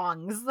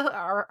songs,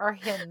 our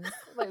hymns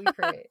that we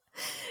create.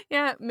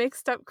 Yeah,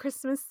 mixed up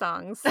Christmas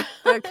songs,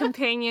 the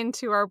companion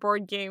to our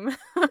board game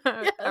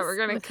that we're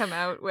Yes, gonna come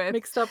out with.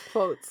 mixed up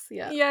quotes.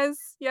 Yeah.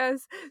 Yes,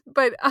 yes.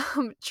 But,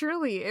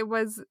 truly, it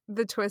was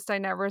the twist I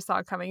never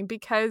saw coming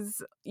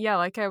because, yeah,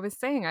 like I was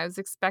saying, I was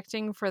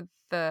expecting for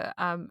the,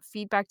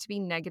 feedback to be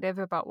negative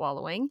about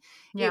wallowing.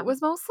 Yeah. It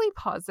was mostly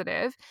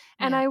positive,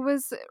 and Yeah. I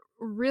was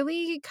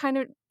really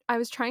I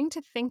was trying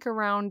to think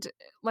around,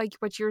 like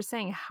what you were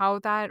saying, how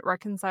that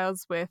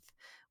reconciles with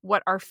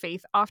what our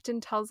faith often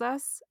tells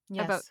us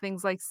about Yes.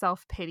 things like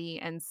self-pity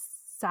and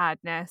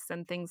sadness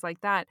and things like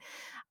that.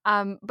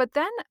 But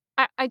then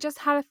I just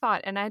had a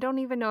thought, and I don't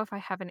even know if I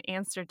have an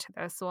answer to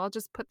this. So I'll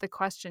just put the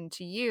question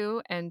to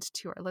you and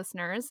to our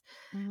listeners.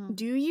 Mhm.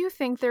 Do you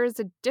think there is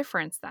a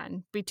difference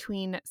then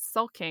between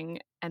sulking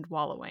and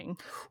wallowing?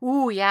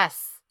 Ooh,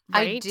 yes.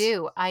 I Right?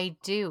 do. I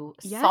do.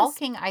 Yes.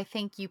 Sulking, I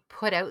think you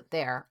put out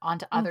there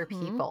onto other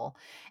Mm-hmm. people.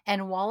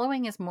 And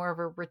wallowing is more of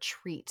a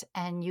retreat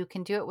and you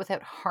can do it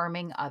without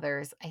harming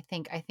others. I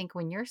think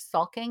when you're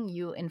sulking,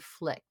 you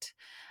inflict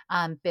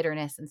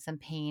bitterness and some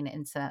pain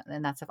and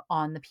that's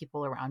on the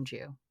people around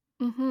you.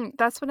 Mm-hmm.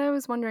 That's what I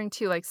was wondering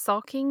too. Like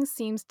sulking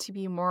seems to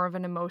be more of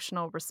an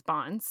emotional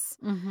response,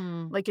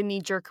 Mhm. like a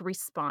knee-jerk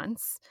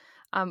response,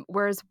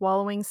 whereas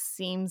wallowing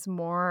seems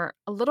a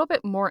little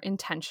bit more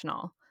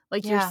intentional,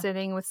 like you're Yeah.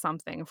 sitting with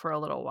something for a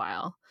little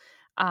while,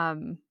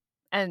 um,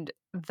 and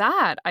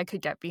that I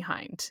could get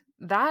behind.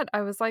 That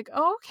I was like,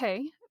 "Oh,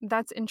 okay,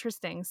 that's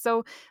interesting."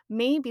 So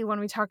maybe when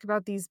we talk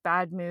about these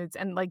bad moods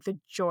and like the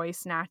joy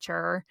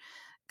snatcher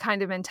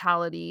kind of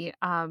mentality,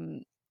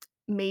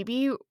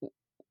 maybe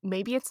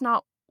maybe it's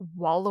not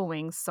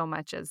wallowing so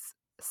much as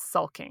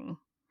sulking.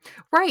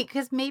 Right,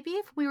 because maybe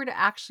if we were to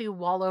actually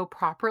wallow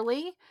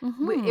properly, it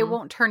Mhm.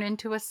 won't turn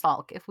into a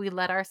sulk if we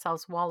let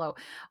ourselves wallow.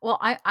 Well,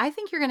 I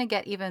think you're going to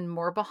get even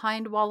more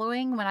behind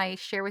wallowing when I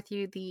share with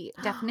you the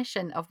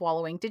definition of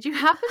wallowing. Did you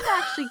happen to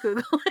actually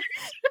Google it?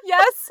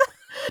 Yes,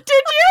 Did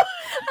you?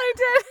 I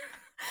did.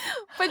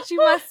 But you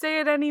must say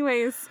it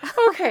anyways.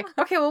 Okay.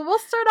 Okay. Well, we'll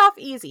start off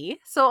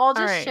easy. So I'll All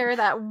just right. share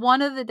that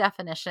one of the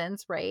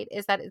definitions, right,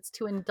 is that it's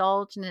to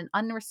indulge in an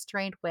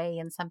unrestrained way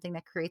in something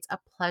that creates a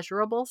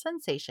pleasurable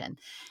sensation.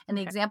 And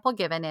the Okay. example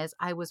given is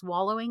I was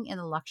wallowing in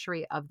the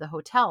luxury of the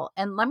hotel.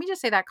 And let me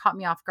just say that caught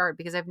me off guard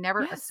because I've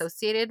never Yes.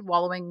 associated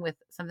wallowing with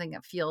something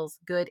that feels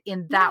good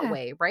in that Yeah.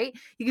 way, right?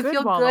 You can Good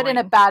feel good in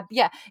a wallowing. bad,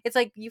 yeah. It's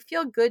like you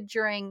feel good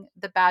during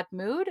the bad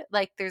mood,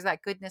 like there's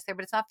that goodness there,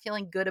 but it's not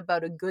feeling good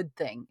about a good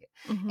thing.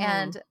 Mhm.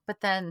 And but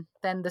then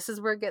this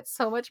is where it gets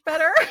so much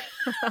better.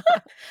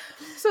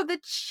 So the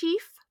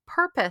chief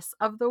purpose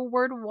of the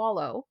word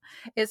wallow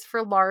is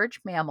for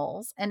large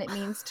mammals, and it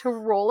means to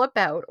roll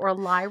about or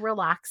lie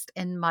relaxed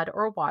in mud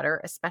or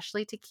water,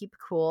 especially to keep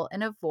cool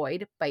and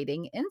avoid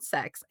biting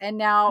insects. And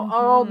now,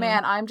 oh Mm-hmm.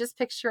 man, I'm just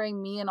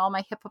picturing me and all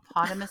my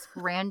hippopotamus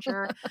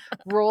grandeur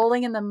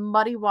rolling in the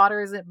muddy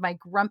waters in my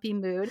grumpy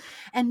mood.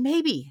 And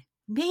maybe,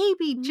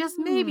 just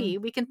Mm. maybe,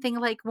 we can think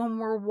like when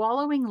we're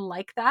wallowing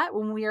like that,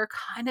 when we are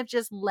kind of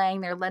just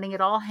laying there, letting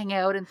it all hang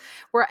out, and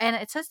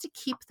it says to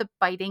keep the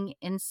biting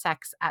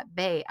insects at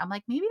bay. I'm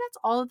like, maybe that's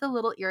all of the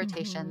little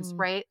irritations,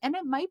 Mm-hmm. right? And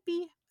it might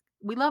be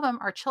we love them,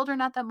 our children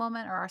at that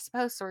moment, or our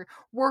spouse, or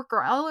work,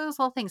 or all those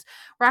little things.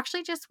 We're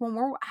actually just when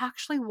we're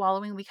actually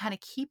wallowing, we kind of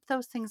keep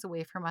those things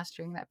away from us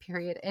during that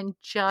period and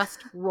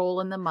just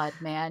roll in the mud,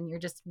 man. You're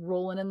just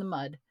rolling in the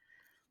mud.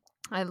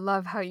 I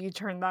love how you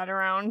turned that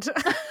around.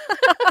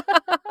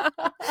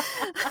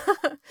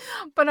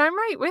 But I'm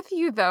right with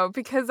you though,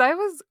 because I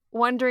was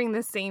wondering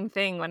the same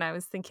thing when I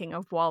was thinking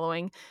of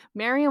wallowing.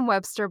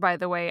 Merriam-Webster, by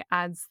the way,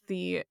 adds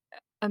the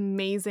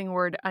amazing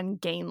word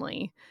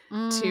ungainly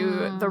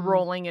to the Mm.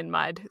 rolling in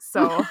mud.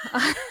 So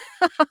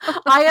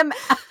I am it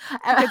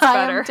gets I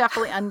am better.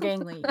 definitely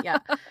ungainly. Yeah.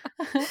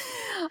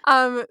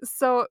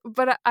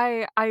 But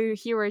I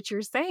hear what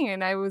you're saying,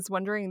 and I was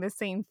wondering the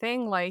same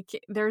thing. Like,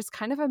 there's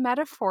kind of a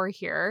metaphor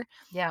here,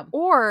 Yeah.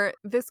 or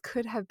this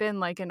could have been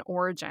like an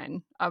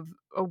origin of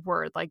a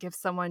word. Like if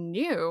someone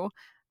knew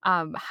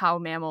how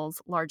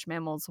large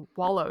mammals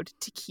wallowed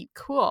to keep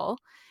cool,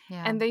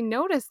 Yeah. and they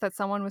noticed that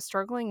someone was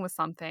struggling with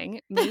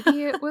something,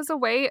 maybe it was a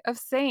way of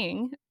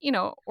saying,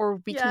 or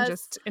we can Yes.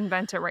 just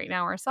invent it right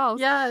now ourselves,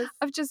 Yes.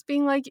 of just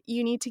being like,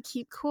 you need to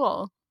keep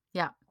cool.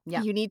 Yeah.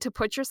 Yeah. You need to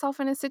put yourself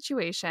in a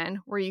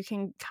situation where you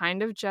can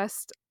kind of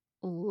just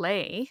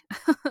lay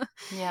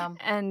Yeah.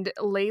 and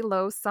lay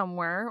low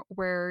somewhere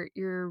where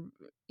you're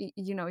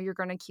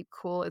going to keep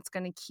cool. It's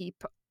going to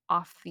keep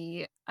off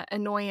the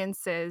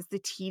annoyances, the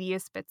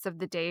tedious bits of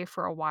the day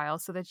for a while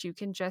so that you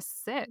can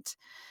just sit.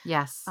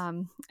 Yes.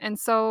 And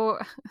so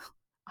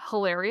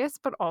hilarious,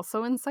 but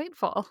also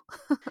insightful.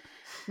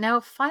 Now,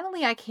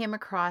 finally, I came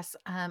across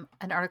an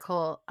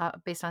article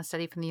based on a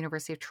study from the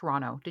University of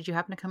Toronto. Did you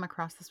happen to come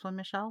across this one,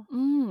 Michelle?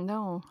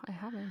 No, I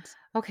haven't.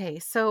 Okay,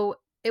 so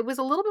it was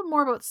a little bit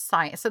more about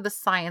science. So the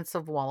science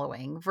of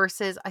wallowing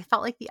versus I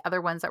felt like the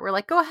other ones that were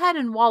like, go ahead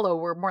and wallow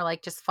were more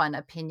like just fun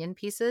opinion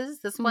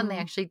pieces. This one, they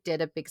Mm. actually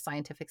did a big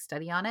scientific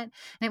study on it.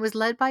 And it was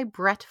led by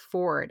Brett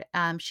Ford.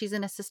 She's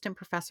an assistant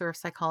professor of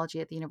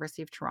psychology at the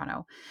University of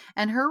Toronto.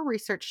 And her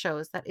research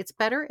shows that it's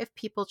better if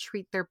people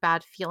treat their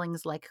bad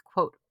feelings like,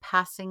 quote,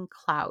 passing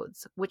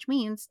clouds, which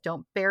means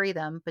don't bury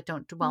them, but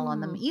don't dwell on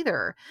them Mm.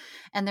 either.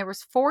 And there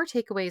was 4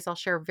 takeaways I'll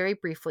share very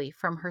briefly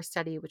from her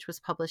study, which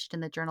was published in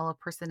the Journal of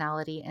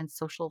Personality and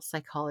Social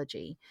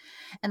Psychology.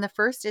 And the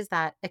first is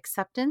that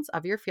acceptance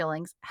of your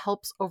feelings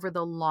helps over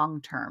the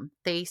long term.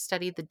 They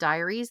studied the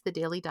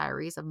daily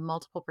diaries of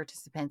multiple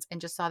participants, and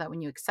just saw that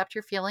when you accept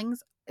your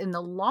feelings in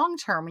the long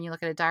term, when you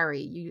look at a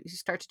diary, you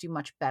start to do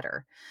much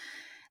better.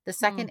 The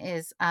second Mm.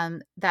 is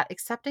that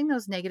accepting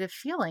those negative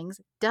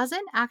feelings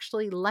doesn't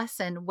actually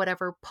lessen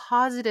whatever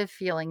positive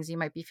feelings you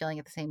might be feeling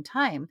at the same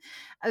time.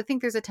 I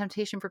think there's a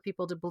temptation for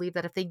people to believe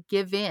that if they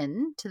give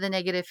in to the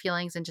negative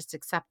feelings and just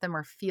accept them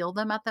or feel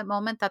them at that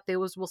moment, that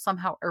those will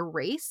somehow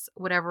erase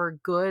whatever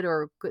good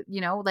or good,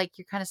 like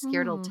you're kind of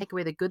scared it'll Mm. take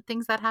away the good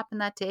things that happen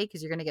that day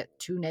because you're going to get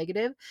too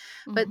negative.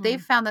 But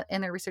they've Mhm. found that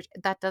in their research,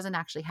 that doesn't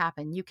actually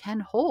happen. You can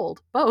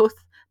hold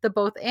the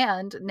both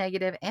and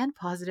negative and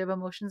positive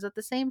emotions at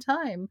the same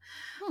time.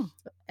 Hmm.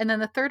 And then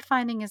the third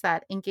finding is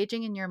that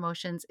engaging in your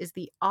emotions is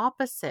the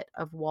opposite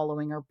of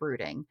wallowing or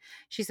brooding.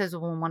 She says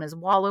when one is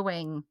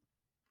wallowing,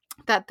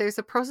 that there's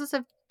a process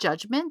of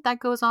judgment that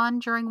goes on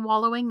during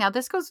wallowing. Now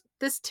this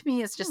to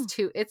me is Hmm. just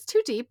it's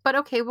too deep, but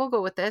okay, we'll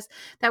go with this.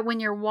 That when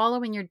you're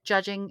wallowing, you're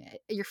judging,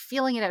 you're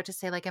feeling it out to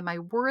say like, am I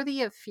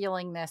worthy of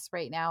feeling this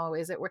right now?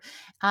 Is it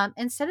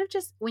instead of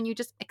just when you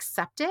just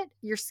accept it,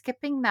 you're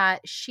skipping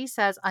that, she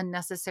says,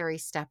 unnecessary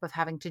step of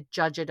having to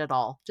judge it at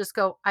all. Just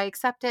go, I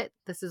accept it.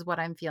 This is what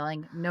I'm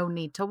feeling. No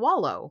need to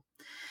wallow.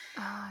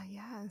 Ah, And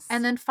yes.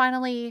 then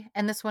finally,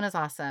 and this one is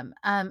awesome,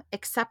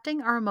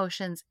 accepting our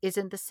emotions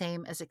isn't the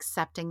same as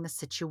accepting the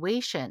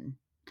situation.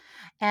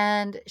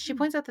 And she Hmm.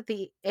 points out that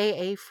the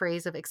AA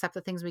phrase of accept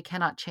the things we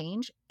cannot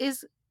change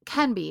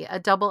can be a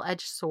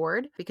double-edged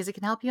sword because it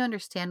can help you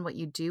understand what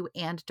you do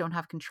and don't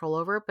have control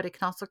over, but it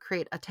can also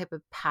create a type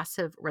of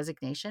passive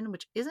resignation,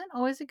 which isn't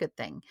always a good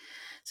thing.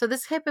 So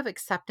this type of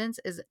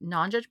acceptance is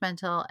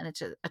non-judgmental, and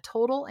it's a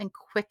total and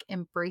quick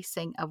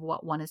embracing of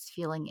what one is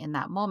feeling in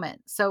that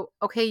moment. So,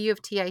 okay, U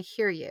of T, I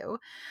hear you.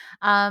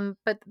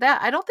 But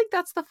that I don't think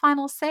that's the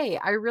final say.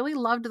 I really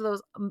loved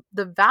those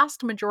the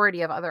vast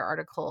majority of other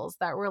articles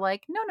that were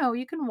like, no, no,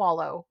 you can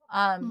wallow.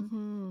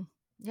 Mhm.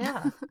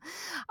 Yeah.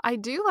 I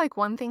do like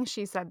one thing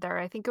she said there.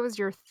 I think it was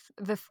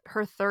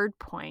her third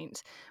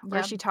point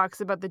where Yeah. she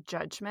talks about the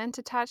judgment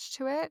attached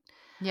to it.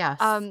 Yes.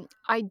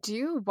 I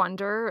do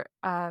wonder,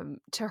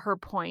 to her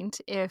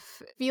point,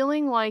 if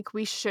feeling like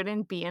we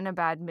shouldn't be in a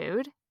bad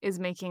mood is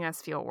making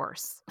us feel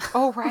worse.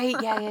 Oh, right.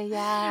 Yeah, yeah,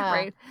 yeah.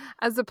 Right?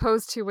 As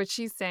opposed to what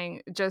she's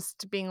saying,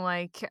 just being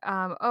like,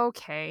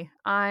 okay,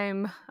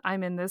 I'm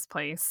in this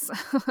place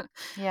for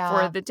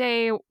Yeah. the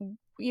day.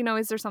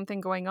 Is there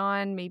something going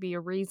on? Maybe a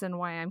reason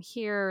why I'm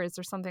here? Is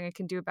there something I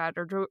can do about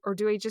it? Or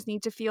do I just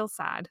need to feel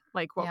sad,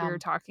 like what we Yeah. were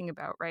talking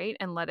about, right?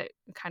 And let it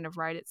kind of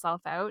ride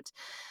itself out.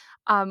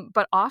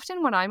 But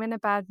often when I'm in a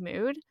bad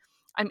mood,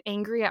 I'm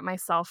angry at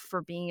myself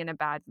for being in a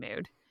bad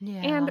mood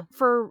and Yeah.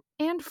 for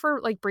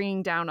like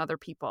bringing down other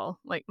people,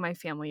 like my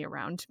family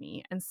around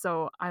me. And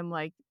so I'm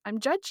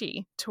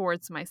judgy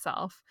towards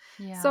myself.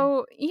 Yeah.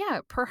 So yeah,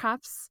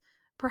 perhaps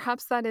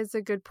that is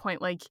a good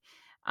point. Like,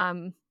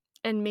 um,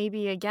 and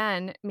maybe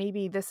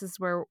this is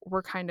where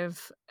we're kind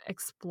of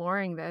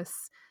exploring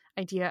this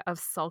idea of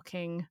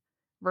sulking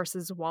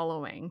versus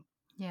wallowing.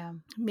 Yeah.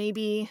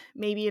 Maybe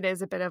it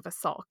is a bit of a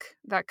sulk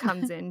that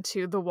comes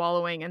into the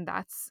wallowing, and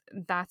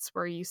that's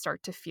where you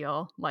start to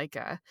feel like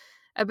a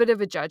bit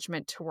of a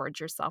judgment towards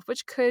yourself,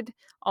 which could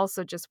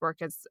also just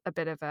work as a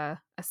bit of a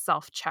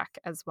self check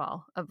as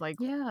well, of like,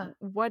 Yeah.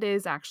 what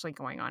is actually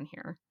going on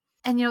here.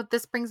 And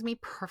this brings me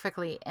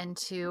perfectly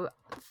into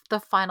the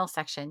final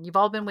section. You've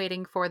all been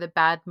waiting for the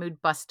bad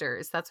mood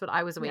busters. That's what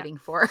I was Yeah. waiting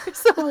for.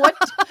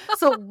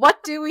 So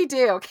what do we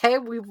do? Okay,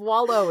 we've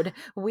wallowed.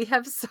 We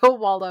have so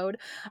wallowed.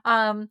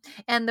 Um,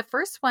 and the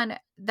first one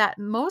that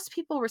most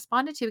people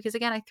responded to, because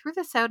again, I threw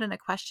this out in a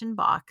question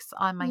box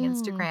on my Mm,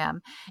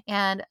 Instagram,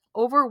 and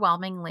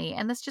overwhelmingly,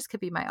 and this just could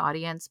be my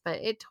audience, but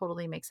it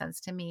totally makes sense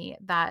to me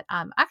that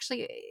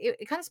actually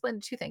it kind of split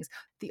into two things.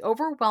 The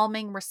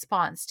overwhelming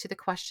response to the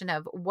question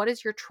of what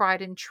is your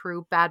tried and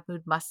true bad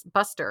mood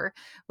buster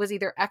was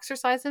either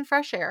exercise and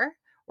fresh air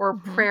or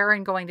mhm. prayer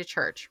and going to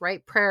church,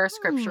 right? Prayer,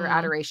 scripture, Hmm.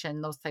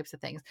 adoration, those types of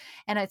things.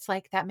 And it's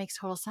like that makes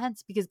total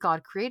sense because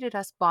God created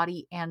us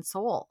body and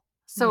soul.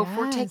 So if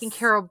we're taking Yes.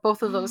 care of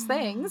both of those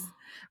things,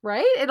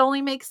 right? It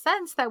only makes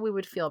sense that we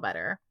would feel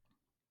better.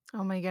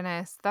 Oh my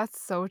goodness,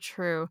 that's so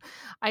true.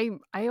 I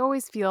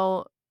always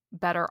feel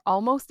better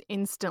almost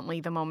instantly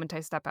the moment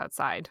I step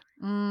outside.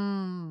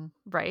 Mm,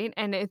 Right?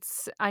 And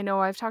I know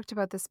I've talked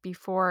about this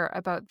before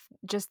about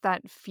just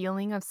that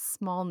feeling of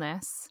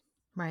smallness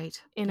right.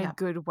 in a Yeah.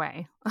 good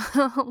way.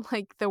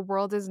 Like the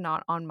world is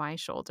not on my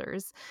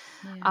shoulders.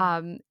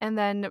 Yeah. And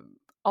then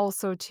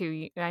also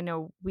too, I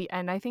know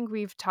I think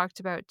we've talked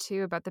about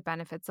too about the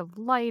benefits of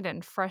light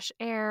and fresh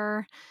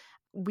air.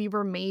 We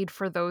were made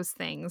for those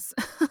things.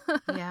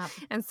 Yeah.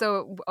 And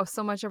so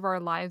much of our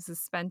lives is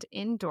spent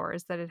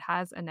indoors that it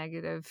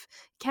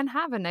can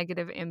have a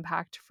negative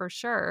impact for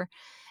sure.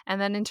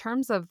 And then in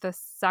terms of the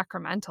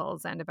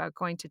sacramentals and about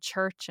going to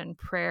church and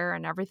prayer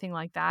and everything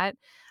like that,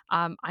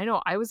 I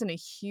know I was in a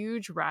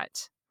huge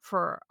rut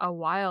for a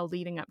while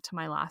leading up to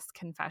my last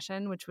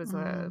confession, which was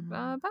Mm-hmm.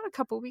 about a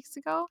couple weeks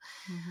ago.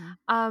 Mm-hmm.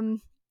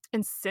 Um,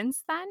 and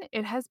since then,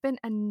 it has been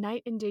a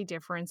night and day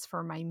difference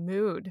for my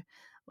mood.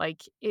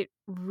 Like it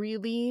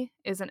really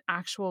is an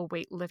actual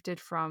weight lifted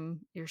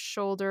from your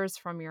shoulders,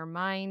 from your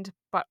mind,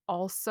 but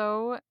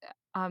also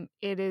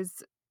it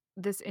is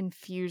this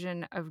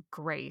infusion of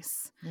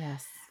grace,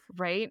 Yes.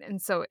 right? And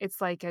so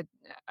it's like a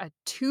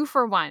two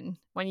for one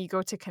when you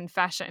go to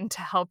confession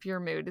to help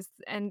your mood.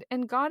 And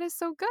God is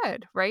so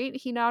good, right?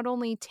 He not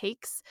only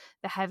takes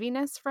the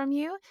heaviness from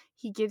you,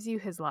 he gives you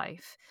his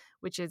life,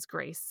 which is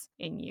grace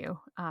in you.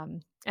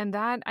 And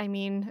that, I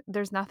mean,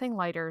 there's nothing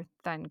lighter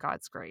than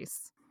God's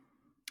grace.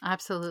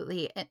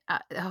 Absolutely.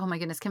 Oh my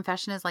goodness,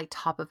 confession is like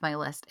top of my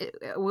list.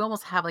 We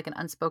almost have like an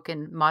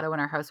unspoken motto in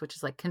our house, which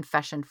is like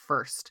confession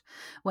first.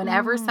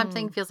 Whenever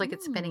something Mm, feels like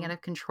it's spinning out mm.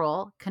 of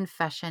control,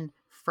 confession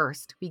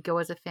first. We go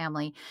as a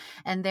family.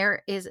 And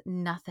there is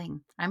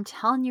nothing, I'm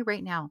telling you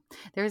right now,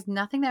 there is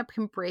nothing that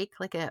can break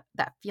like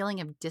that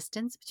feeling of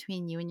distance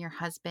between you and your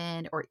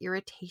husband or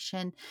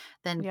irritation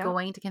than Yep.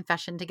 going to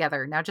confession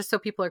together. Now, just so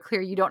people are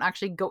clear, you don't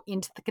actually go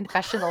into the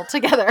confessional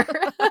together.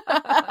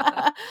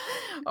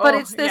 But Oh,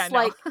 it's yeah, this no.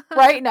 like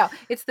right now,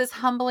 it's this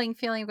humbling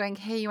feeling of going,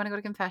 "Hey, you want to go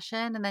to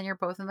confession?" And then you're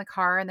both in the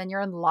car, and then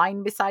you're in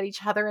line beside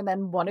each other, and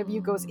then one of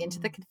you goes into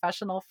the Mm,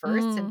 confessional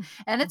first, and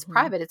mm, it's mhm.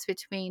 private. It's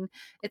between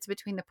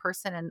the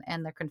person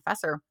and the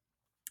confessor.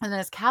 And then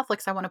as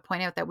Catholics, I want to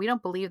point out that we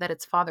don't believe that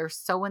it's Father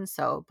so and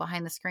so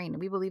behind the screen.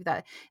 We believe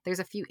that there's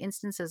a few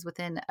instances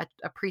within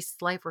a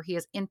priest's life where he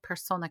is in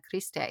persona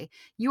Christe.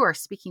 You are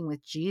speaking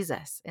with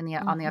Jesus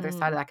on the other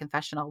side of Mhm. that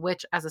confessional,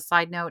 which, as a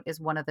side note, is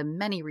one of the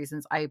many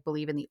reasons I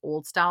believe in the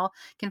old style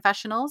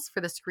confessionals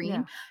for the screen.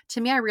 Yeah,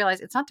 To me, I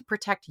realize it's not to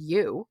protect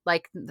you,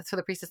 like so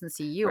the priest doesn't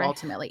see you right.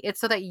 ultimately. It's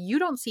so that you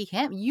don't see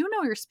him. You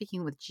know you're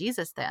speaking with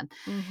Jesus then.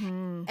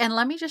 Mhm. And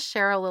let me just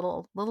share a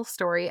little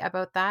story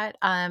about that,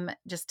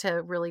 just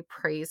to really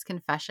praise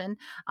confession.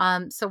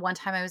 So one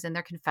time I was in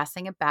there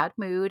confessing a bad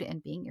mood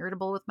and being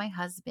irritable with my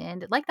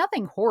husband, like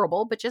nothing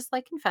horrible, but just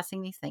like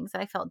confessing these things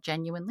that I felt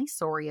genuinely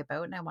sorry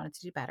about and I wanted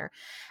to do better.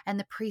 And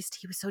the priest,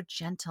 he was so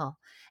gentle.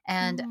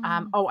 And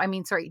Mm. oh, I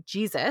mean, sorry,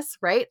 Jesus,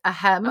 right?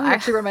 Ahem. Oh, I yeah.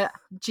 actually remember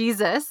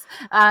Jesus.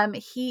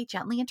 He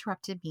gently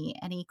interrupted me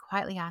and he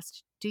quietly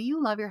asked, "Do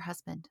you love your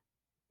husband?"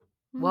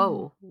 Mm.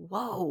 Whoa,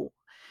 whoa.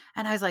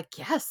 And I was like,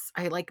 "Yes."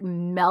 I like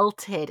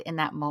melted in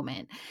that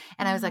moment.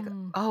 And I was like,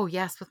 Mm. "Oh,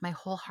 yes, with my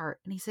whole heart."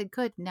 And he said,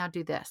 "Good. Now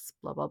do this,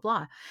 blah, blah,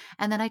 blah."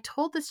 And then I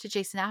told this to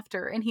Jason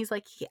after, and he's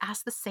like, he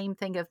asked the same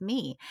thing of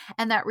me.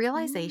 And that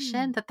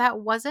realization Mm. that that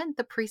wasn't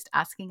the priest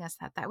asking us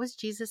that, that was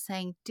Jesus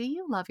saying, "Do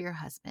you love your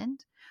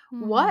husband?"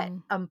 What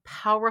Mm. a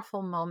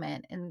powerful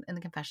moment in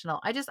the confessional.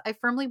 I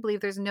firmly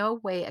believe there's no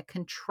way a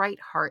contrite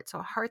heart, so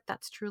a heart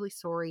that's truly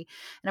sorry,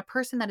 and a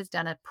person that has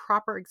done a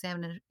proper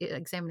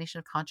examination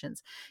of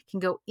conscience can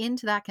go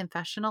into that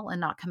confessional and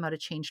not come out a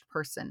changed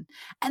person.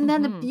 And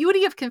then the Mhm.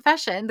 beauty of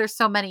confession, there's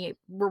so many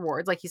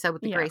rewards, like you said,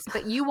 with the Yeah. grace,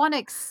 but you want to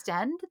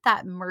extend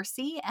that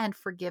mercy and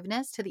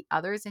forgiveness to the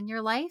others in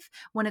your life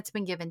when it's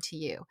been given to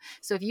you.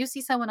 So if you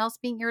see someone else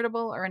being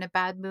irritable or in a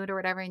bad mood or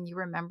whatever, and you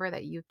remember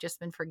that you've just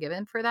been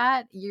forgiven for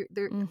that, you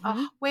there a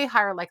Mhm. way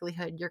higher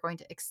likelihood you're going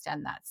to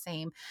extend that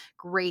same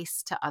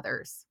grace to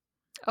others.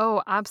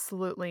 Oh,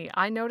 absolutely.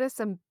 I notice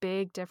a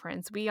big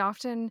difference. We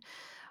often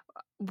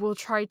will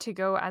try to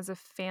go as a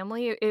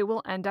family. It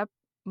will end up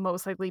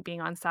most likely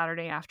being on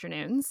Saturday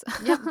afternoons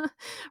Yep.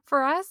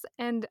 for us.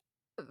 And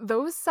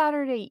those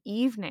Saturday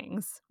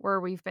evenings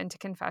where we've been to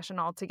confession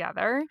all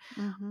together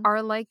Hmm.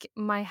 are like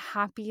my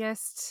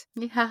happiest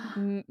Yeah.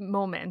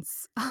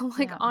 moments.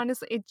 Like, Yeah.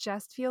 honestly, it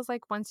just feels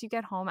like once you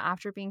get home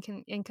after being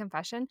in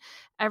confession,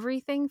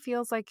 everything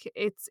feels like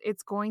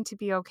it's going to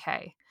be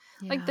okay.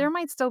 Like, Yeah. there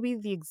might still be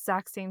the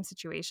exact same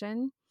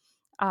situations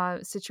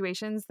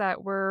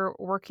that we're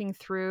working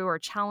through, or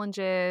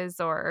challenges,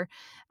 or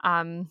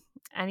um,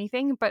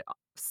 anything, but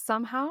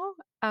somehow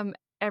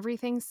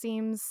everything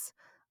seems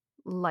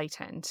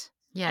lightened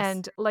Yes.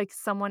 and like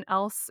someone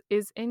else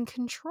is in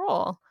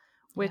control,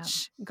 Yeah.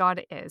 which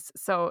God is.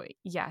 So,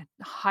 yeah,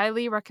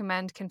 highly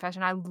recommend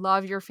confession. I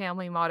love your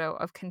family motto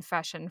of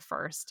confession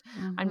first.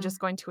 I'm Hmm. just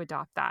going to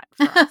adopt that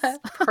for us.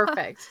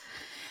 Perfect.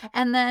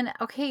 And then,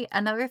 okay,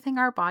 another thing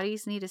our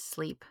bodies need is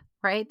sleep,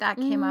 right? That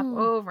came up Mm,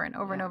 over and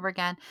over and yeah. over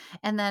again.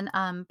 And then,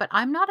 but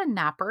I'm not a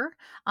napper.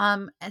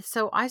 And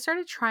so I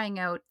started trying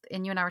out,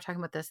 and you and I were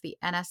talking about this, the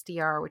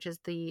NSDR, which is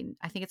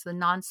I think it's the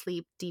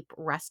non-sleep deep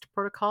rest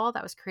protocol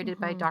that was created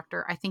by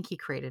Hmm. I think he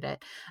created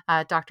it,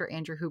 Dr.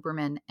 Andrew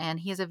Huberman. And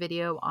he has a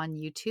video on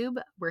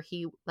YouTube where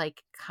he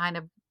like kind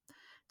of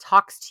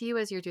talks to you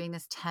as you're doing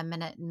this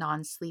 10-minute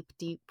non-sleep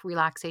deep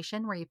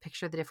relaxation where you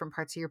picture the different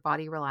parts of your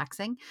body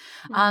relaxing.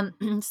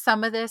 Hmm.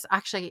 Some of this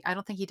actually, I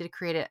don't think he did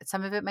create it.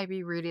 Some of it might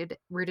be rooted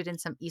in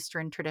some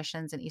Eastern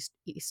traditions and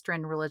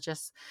Eastern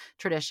religious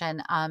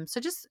tradition.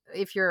 So just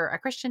if you're a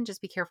Christian, just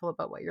be careful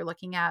about what you're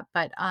looking at.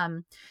 But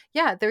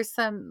yeah, there's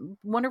some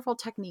wonderful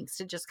techniques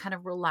to just kind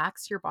of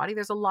relax your body.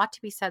 There's a lot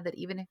to be said that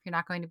even if you're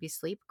not going to be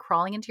asleep,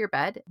 crawling into your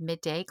bed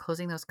midday,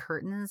 closing those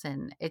curtains,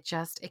 and it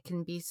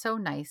can be so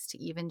nice to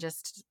even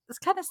just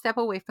kind of step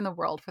away from the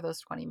world for those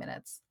 20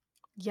 minutes.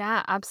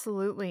 Yeah,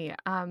 absolutely.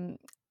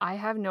 I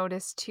have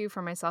noticed too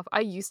for myself, I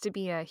used to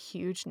be a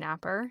huge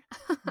napper.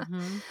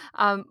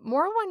 Hmm.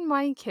 More when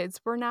my kids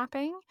were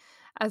napping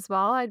as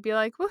well. I'd be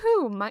like,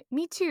 woohoo,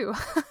 me too.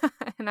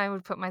 And I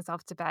would put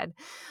myself to bed.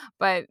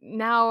 But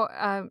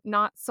now,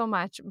 not so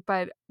much.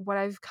 But what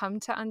I've come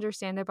to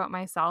understand about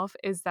myself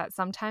is that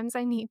sometimes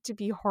I need to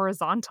be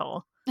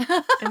horizontal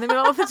in the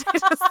middle of the day.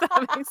 Does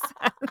that make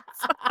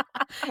sense?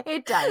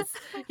 It does.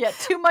 Yeah,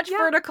 too much Yeah.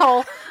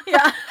 vertical.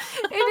 Yeah.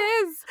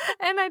 It is,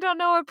 and I don't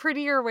know a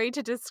prettier way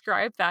to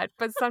describe that,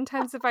 but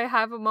sometimes if I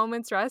have a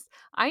moment's rest,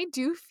 I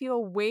do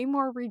feel way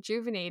more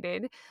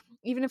rejuvenated,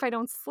 even if I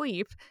don't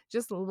sleep,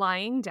 just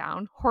lying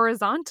down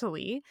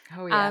horizontally,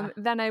 Oh yeah.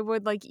 than I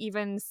would, like,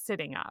 even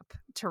sitting up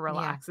to Yeah.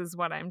 relax is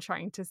what I'm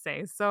trying to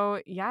say.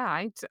 So,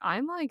 yeah,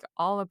 I'm, like,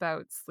 all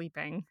about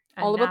sleeping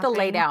and All about the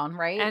lay napping down,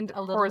 right? and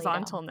A little lay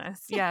down.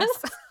 horizontalness, yes.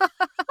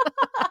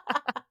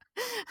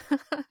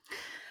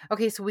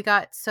 Okay, so we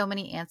got so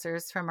many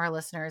answers from our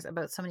listeners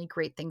about so many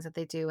great things that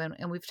they do,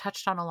 and we've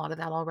touched on a lot of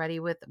that already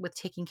with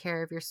taking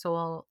care of your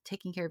soul,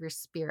 taking care of your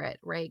spirit,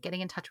 right?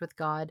 Getting in touch with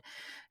God,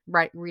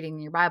 right? Reading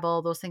your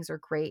Bible, those things are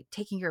great.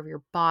 Taking care of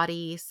your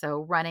body,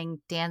 so running,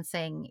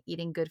 dancing,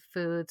 eating good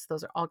foods,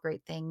 those are all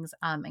great things.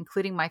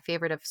 Including my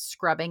favorite of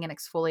scrubbing and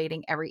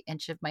exfoliating every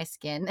inch of my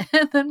skin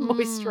and then Mm.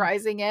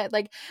 moisturizing it.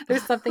 Like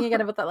there's something again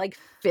about that like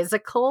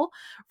physical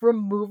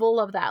removal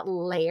of that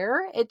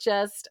layer. It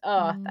just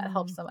that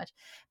helps Mm. so much.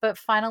 But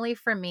finally,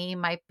 for me,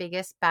 my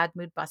biggest bad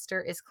mood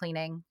buster is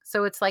cleaning.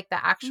 So it's like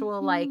the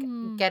actual, like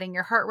Mhm. getting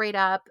your heart rate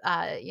up,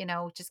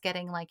 just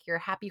getting like your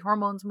happy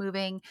hormones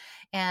moving.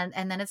 And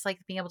then it's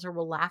like being able to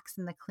relax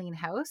in the clean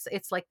house.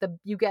 It's like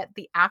you get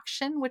the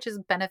action, which is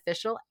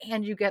beneficial,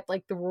 and you get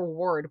like the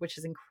reward, which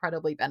is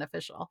incredibly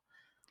beneficial.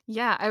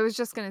 Yeah, I was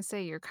just gonna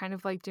say you're kind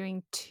of like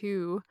doing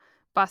 2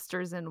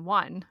 busters in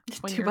 1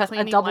 when you're A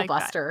cleaning double like that.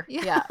 buster.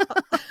 Yeah. Yeah.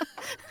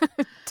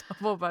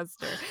 Double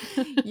buster.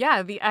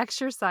 Yeah, the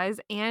exercise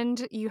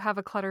and you have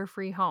a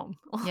clutter-free home.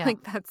 Yeah. Like,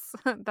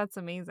 that's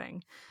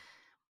amazing.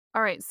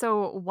 Alright,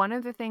 so one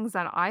of the things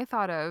that I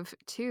thought of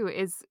too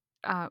is,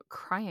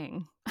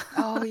 crying.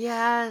 Oh,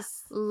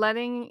 yes.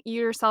 Letting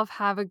yourself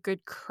have a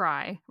good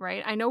cry,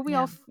 right? I know we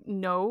all Yeah.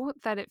 know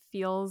that it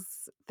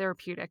feels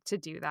therapeutic to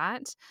do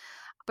that,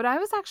 But I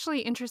was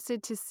actually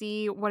interested to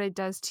see what it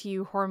does to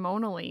you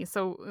hormonally.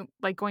 So,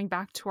 like going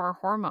back to our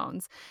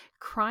hormones,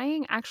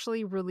 crying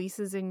actually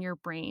releases in your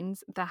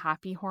brains the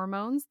happy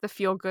hormones, the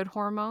feel good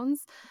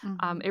hormones.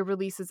 Hmm. It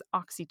releases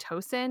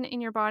oxytocin in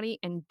your body,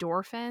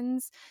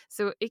 endorphins.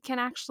 So, it can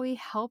actually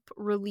help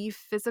relieve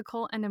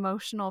physical and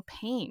emotional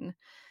pain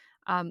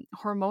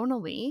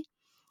hormonally.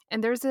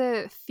 And there's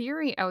a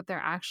theory out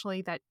there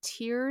actually that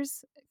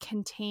tears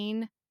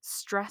contain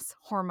stress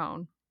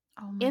hormone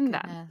Oh my in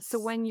them. So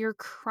goodness. when you're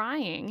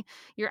crying,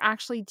 you're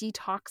actually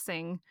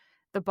detoxing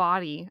the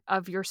body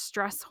of your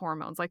stress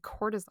hormones like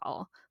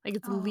cortisol. Like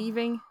it's Oh,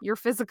 leaving your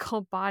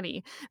physical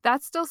body.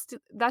 That's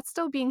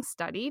still being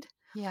studied,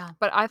 yeah.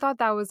 but I thought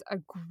that was a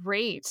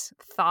great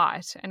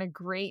thought and a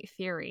great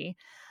theory.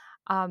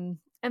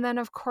 And then,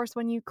 of course,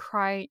 when you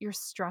cry, your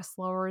stress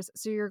lowers.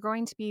 So you're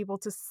going to be able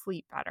to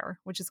sleep better,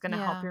 which is going to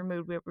help Yeah. your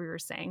mood, what we were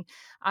saying.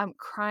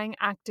 Crying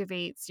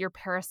activates your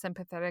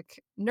parasympathetic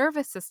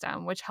nervous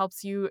system, which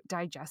helps you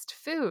digest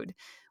food,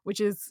 which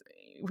is,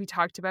 we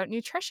talked about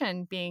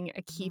nutrition being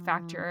a key Mm.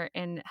 factor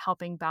in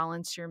helping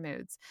balance your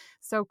moods.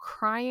 So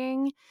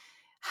crying,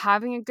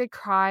 having a good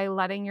cry,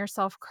 letting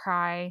yourself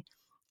cry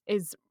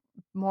is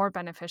more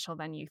beneficial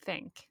than you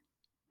think.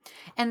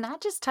 And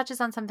that just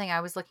touches on something I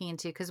was looking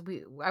into because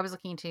I was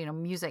looking into,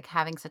 music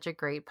having such a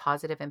great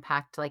positive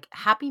impact. Like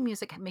happy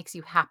music makes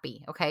you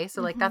happy. Okay.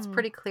 So like that's Hmm.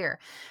 pretty clear.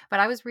 But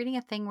I was reading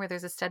a thing where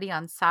there's a study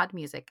on sad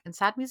music, and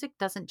sad music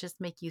doesn't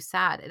just make you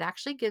sad. It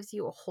actually gives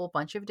you a whole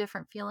bunch of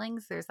different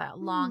feelings. There's that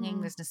longing,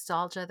 Hmm. there's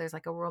nostalgia, there's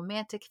like a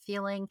romantic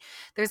feeling.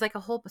 There's like a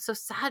whole so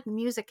sad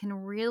music can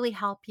really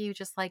help you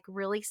just like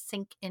really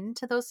sink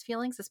into those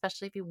feelings,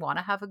 especially if you want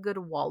to have a good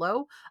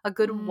wallow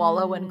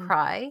and Mm.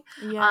 cry.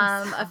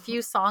 Yes. A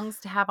few songs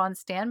to have on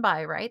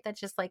standby, right? That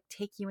just like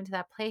take you into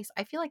that place.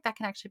 I feel like that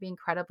can actually be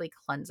incredibly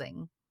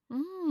cleansing.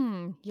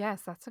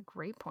 Yes, that's a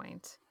great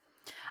point.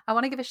 I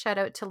want to give a shout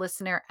out to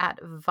listener at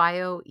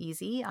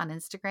VioEasy on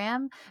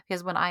Instagram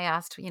because when I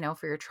asked, for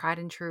your tried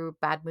and true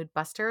bad mood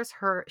busters,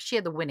 she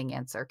had the winning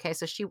answer. Okay,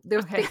 so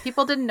Okay.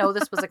 people didn't know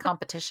this was a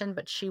competition,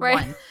 but she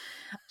Right. won.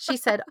 She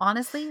said,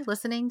 honestly,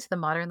 listening to the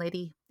modern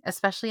lady,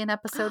 especially an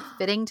episode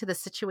fitting to the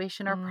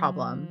situation or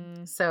problem.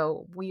 Mm.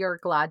 So we are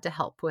glad to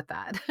help with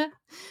that.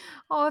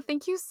 Oh,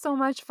 thank you so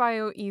much,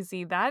 Bio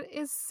Easy. That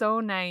is so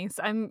nice.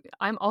 I'm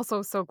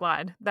also so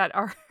glad that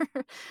our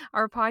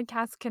our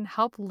podcast can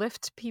help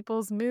lift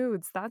people's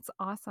moods. That's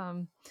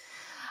awesome.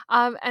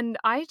 And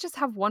I just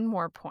have one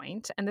more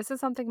point, and this is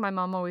something my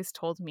mom always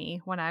told me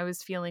when I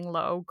was feeling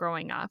low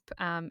growing up,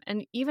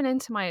 and even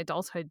into my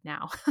adulthood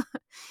now,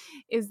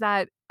 is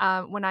that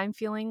when I'm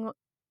feeling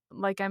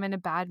like I'm in a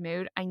bad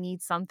mood, I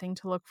need something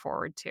to look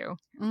forward to.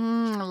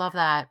 I love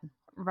that.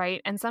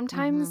 Right, and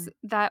sometimes Mhm.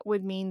 that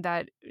would mean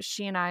that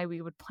she and we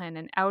would plan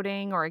an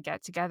outing or a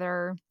get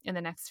together in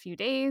the next few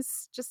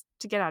days just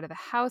to get out of the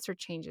house or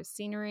change of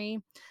scenery.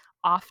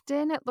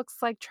 Often it looks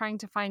like trying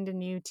to find a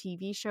new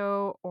TV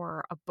show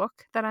or a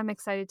book that I'm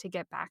excited to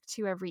get back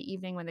to every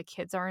evening when the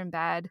kids are in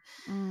bed,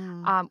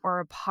 Mm. or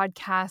a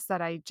podcast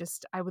that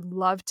I would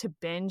love to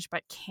binge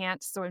but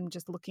can't. So I'm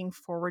just looking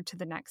forward to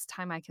the next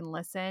time I can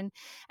listen.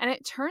 And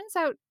it turns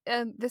out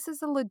this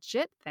is a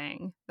legit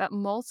thing that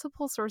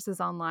multiple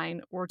sources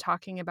online were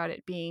talking about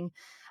it being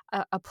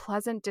a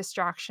pleasant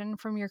distraction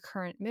from your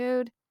current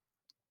mood,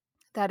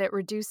 that it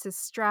reduces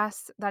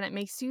stress, that it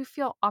makes you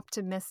feel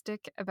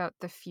optimistic about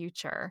the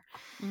future.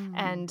 Mm.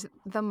 And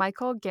the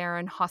Michael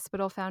Garron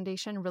Hospital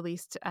Foundation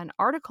released an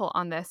article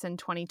on this in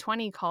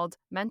 2020 called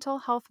Mental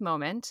Health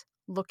Moment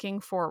Looking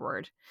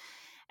Forward.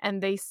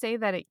 And they say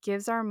that it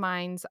gives our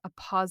minds a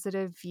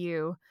positive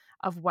view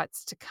of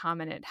what's to come,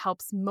 and it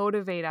helps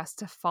motivate us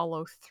to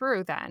follow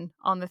through then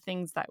on the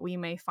things that we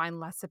may find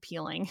less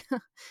appealing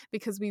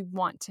because we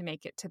want to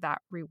make it to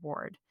that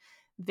reward.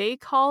 They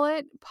call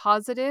it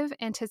positive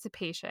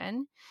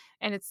anticipation,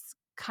 and it's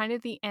kind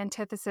of the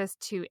antithesis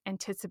to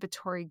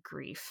anticipatory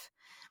grief,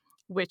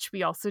 which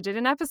we also did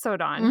an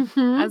episode on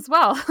Mhm. as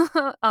well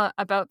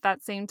about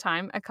that same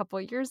time a couple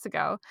of years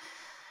ago.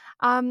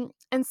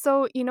 And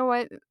so, you know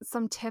what?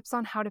 Some tips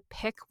on how to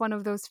pick one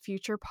of those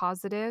future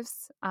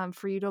positives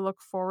for you to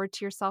look forward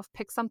to yourself.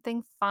 Pick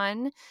something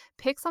fun.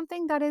 Pick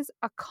something that is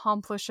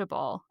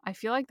accomplishable. I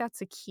feel like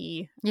that's a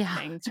key Yeah.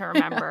 thing to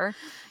remember.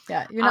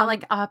 Yeah, you're not Um,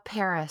 like,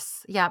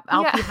 Paris. Yeah,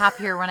 I'll yeah, be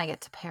happier when I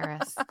get to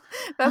Paris."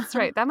 that's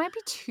right. That might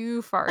be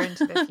too far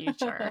into the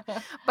future.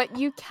 But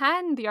you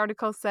can, the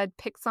article said,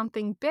 pick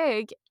something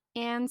big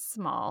and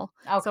small.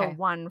 So Okay.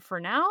 one for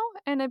now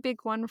and a big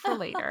one for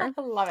later.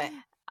 Love it.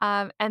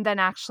 And then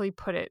actually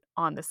put it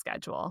on the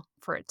schedule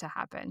for it to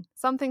happen.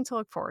 Something to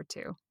look forward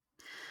to.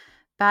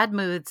 Bad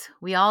moods,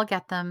 we all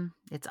get them.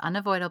 It's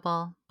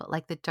unavoidable, but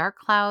like the dark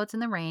clouds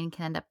and the rain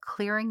can end up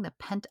clearing the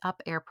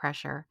pent-up air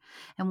pressure.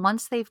 And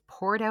once they've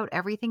poured out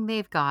everything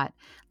they've got,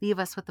 leave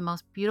us with the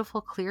most beautiful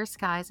clear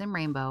skies and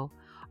rainbow.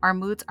 Our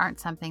moods aren't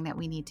something that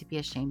we need to be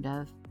ashamed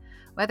of.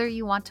 Whether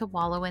you want to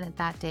wallow in it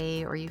that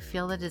day or you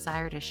feel the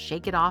desire to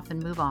shake it off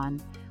and move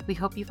on, we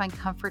hope you find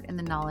comfort in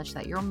the knowledge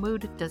that your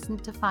mood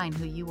doesn't define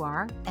who you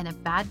are, and a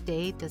bad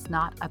day does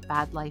not a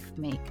bad life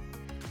make.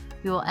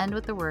 We will end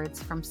with the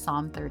words from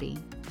Psalm 30.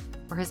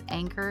 For his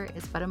anger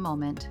is but a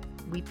moment,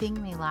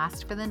 weeping may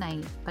last for the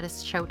night, but a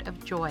shout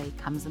of joy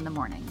comes in the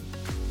morning.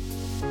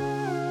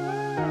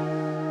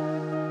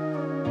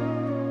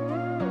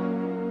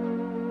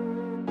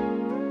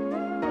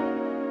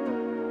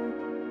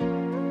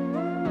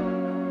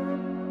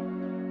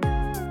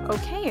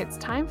 Okay, it's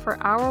time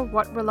for our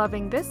What We're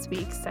Loving This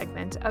Week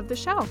segment of the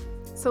show.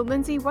 So,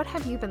 Lindsay, what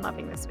have you been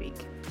loving this week?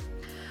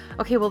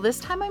 Okay, well, this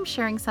time I'm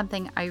sharing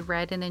something I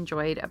read and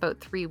enjoyed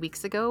about 3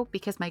 weeks ago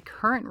because my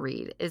current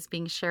read is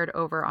being shared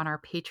over on our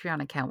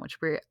Patreon account,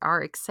 which we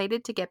are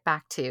excited to get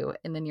back to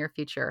in the near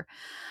future.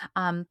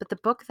 But the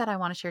book that I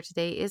want to share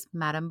today is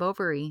Madame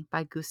Bovary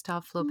by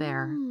Gustave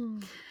Flaubert.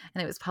 Mm.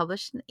 And it was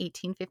published in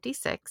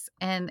 1856.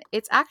 And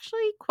it's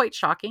actually quite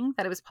shocking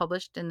that it was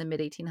published in the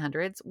mid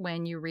 1800s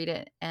when you read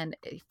it and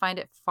you find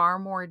it far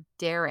more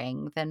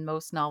daring than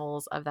most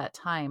novels of that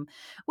time,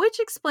 which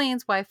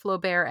explains why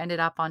Flaubert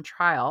ended up on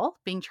trial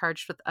being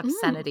charged with Mm.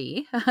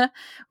 obscenity,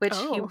 which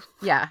Oh.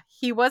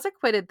 he was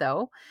acquitted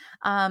though.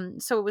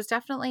 So it was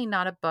definitely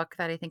not a book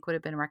that I think would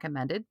have been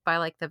recommended by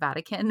like the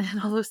Vatican and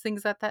all those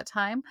things at that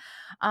time.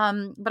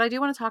 But I do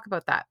want to talk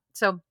about that.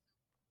 So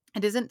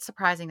it isn't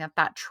surprising that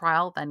that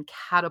trial then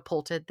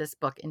catapulted this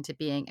book into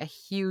being a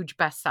huge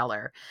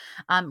bestseller.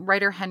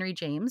 Writer Henry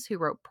James, who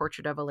wrote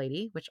Portrait of a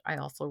Lady, which I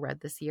also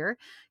read this year,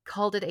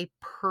 called it a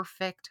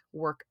perfect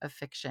work of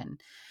fiction.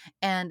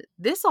 And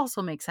this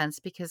also makes sense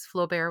because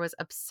Flaubert was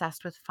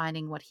obsessed with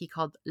finding what he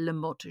called le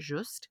mot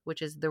juste,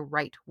 which is the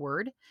right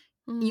word.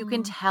 You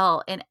can Mm.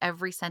 tell in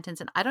every sentence,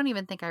 and I don't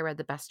even think I read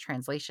the best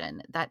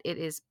translation, that it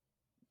is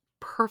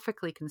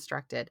perfectly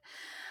constructed.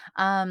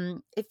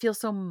 It feels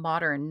so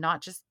modern,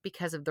 not just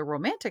because of the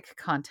romantic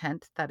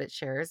content that it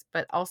shares,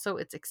 but also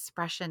its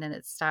expression and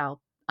its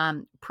style.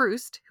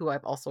 Proust, who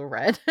I've also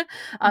read,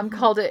 Mm-hmm.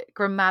 called it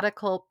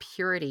grammatical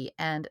purity,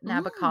 and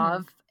Mm.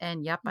 Nabokov,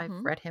 and yep, I've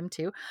Mm-hmm. read him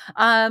too,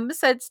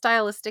 said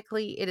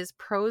stylistically, it is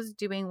prose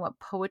doing what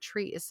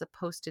poetry is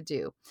supposed to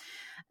do.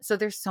 So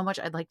there's so much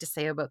I'd like to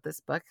say about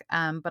this book,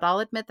 but I'll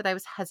admit that I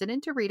was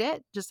hesitant to read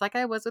it, just like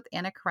I was with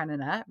Anna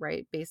Karenina,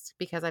 right? Based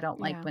because I don't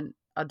like Yeah. when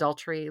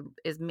adultery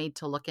is made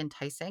to look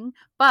enticing.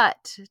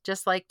 But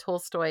just like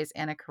Tolstoy's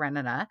Anna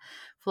Karenina,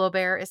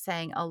 Flaubert is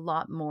saying a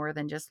lot more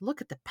than just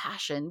look at the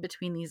passion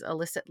between these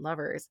illicit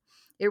lovers.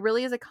 It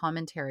really is a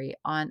commentary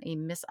on a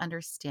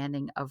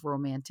misunderstanding of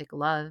romantic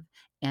love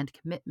and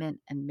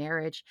commitment and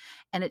marriage,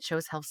 and it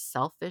shows how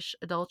selfish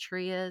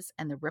adultery is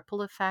and the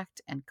ripple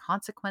effect and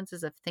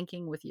consequences of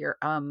thinking with your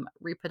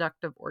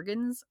reproductive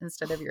organs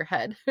instead of your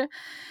head.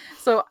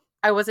 So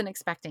I wasn't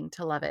expecting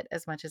to love it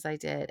as much as I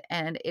did,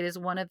 and it is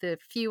one of the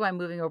few I'm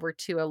moving over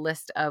to a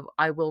list of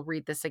I will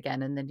read this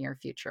again in the near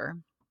future.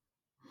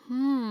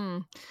 Hmm.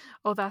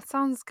 Oh, that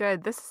sounds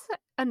good. This is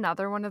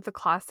another one of the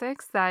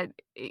classics that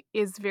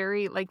is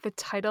very, like, the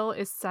title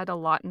is said a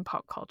lot in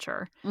pop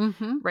culture.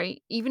 Mhm.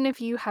 Right? Even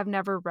if you have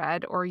never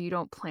read or you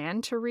don't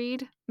plan to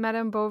read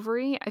Madame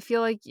Bovary, I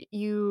feel like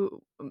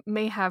you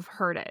may have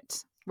heard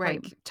it,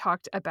 Right. like,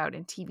 talked about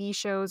in TV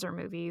shows or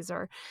movies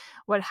or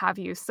what have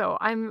you. So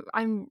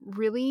I'm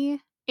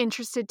really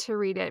interested to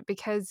read it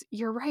because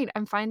you're right.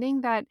 I'm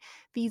finding that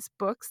these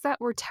books that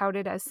were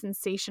touted as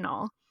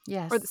sensational or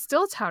Yes.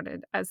 still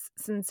touted as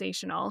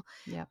sensational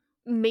Yep.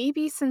 may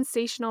be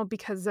sensational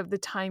because of the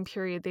time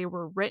period they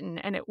were written,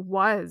 and it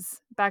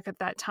was back at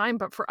that time,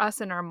 but for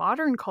us in our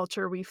modern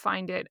culture, we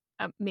find it,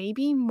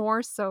 maybe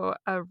more so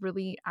a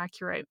really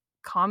accurate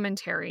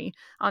commentary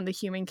on the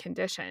human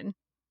condition.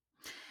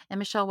 And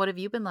Michelle, what have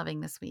you been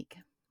loving this week?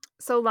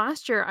 So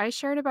last year, I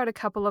shared about a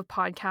couple of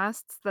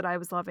podcasts that I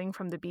was loving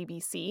from the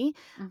BBC.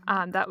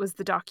 Mhm. That was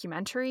The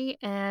Documentary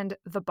and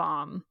The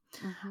Bomb.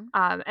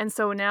 Mhm. And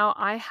so now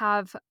I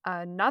have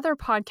another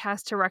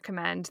podcast to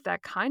recommend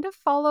that kind of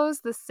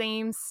follows the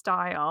same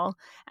style,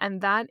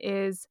 and that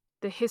is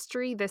the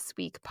History This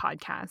Week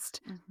podcast,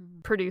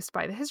 Mhm. produced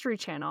by the History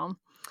Channel.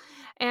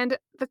 And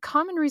the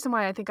common reason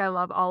why I think I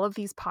love all of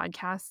these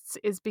podcasts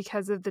is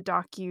because of the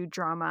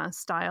docudrama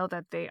style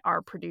that they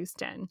are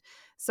produced in.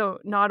 So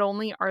not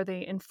only are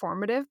they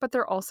informative, but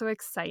they're also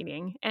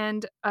exciting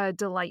and a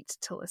delight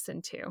to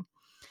listen to.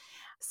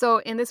 So,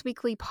 in this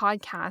weekly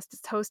podcast,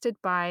 it's hosted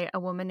by a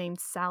woman named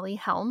Sally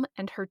Helm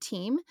and her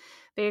team.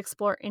 They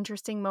explore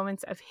interesting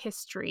moments of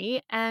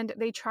history and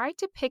they try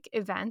to pick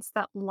events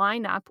that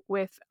line up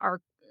with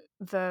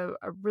the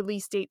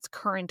release date's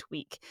current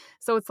week.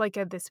 So, it's like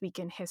a This Week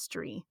in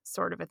History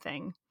sort of a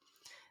thing.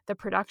 The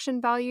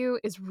production value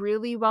is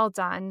really well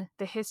done.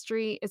 The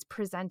history is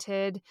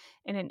presented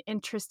in an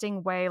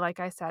interesting way, like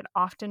I said,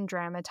 often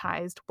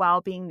dramatized while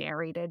being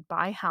narrated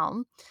by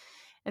Helm.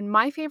 And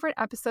my favorite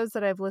episodes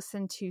that I've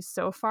listened to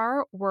so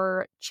far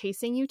were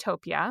Chasing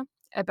Utopia,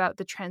 about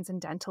the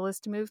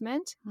transcendentalist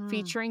movement, Mm.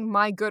 featuring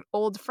my good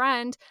old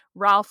friend,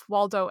 Ralph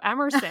Waldo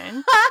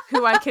Emerson,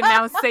 who I can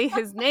now say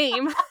his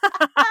name.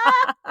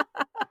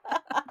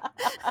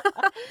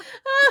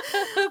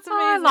 That's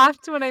I amazing.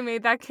 laughed when I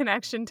made that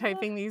connection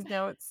typing these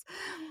notes.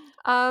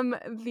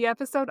 The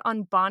episode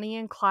on Bonnie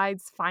and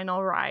Clyde's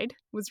final ride,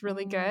 was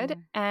really good.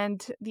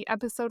 And the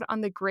episode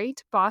on the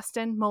Great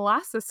Boston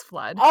Molasses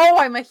Flood. Oh,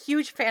 I'm a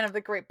huge fan of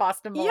the Great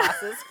Boston Yeah.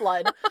 Molasses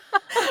Flood.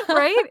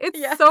 Right? It's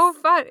Yes. so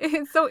fun.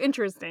 It's so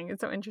interesting.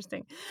 It's so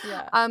interesting.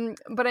 Yeah.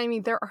 But I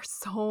mean, there are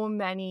so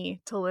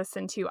many to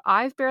listen to.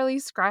 I've barely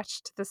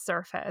scratched the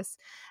surface.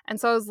 And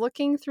so I was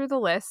looking through the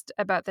list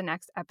about the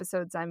next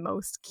episodes I'm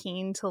most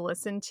keen to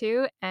listen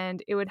to,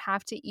 and it would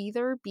have to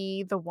either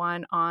be the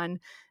one on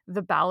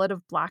the Ballad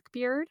of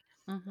Blackbeard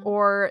Mhm.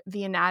 or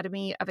the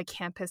anatomy of a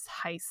campus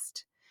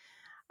heist.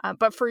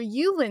 But for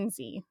you,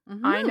 Lindsay,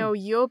 I know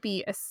you'll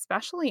be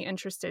especially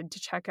interested to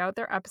check out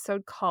their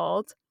episode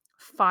called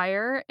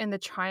Fire in the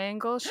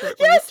Triangle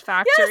Shirtwaist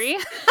Factory.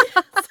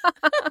 Yes.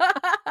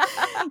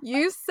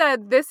 You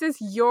said this is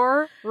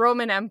your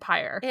Roman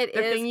Empire. It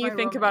the is thing you my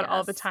think Roman, about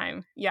all the yes.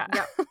 time. Yeah.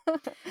 Yep.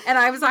 And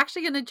I was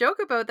actually going to joke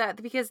about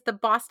that because the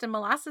Boston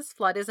Molasses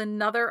Flood is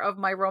another of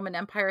my Roman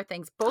Empire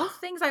things. Both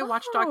things I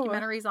watched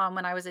documentaries on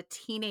when I was a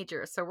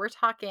teenager. So we're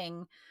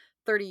talking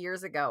 30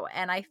 years ago.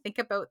 And I think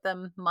about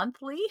them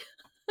monthly.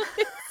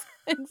 It's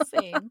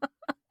insane.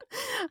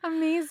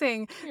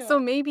 Amazing. Yeah. So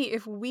maybe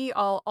if we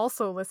all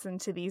also listen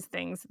to these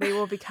things, they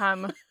will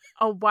become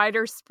a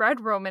wider spread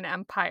Roman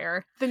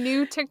Empire. The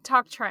new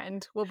TikTok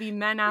trend will be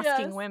men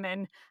asking Yes.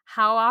 women,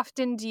 how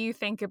often do you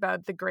think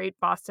about the Great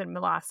Boston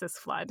Molasses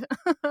Flood?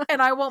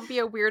 And I won't be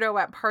a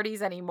weirdo at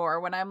parties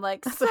anymore when I'm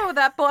like, so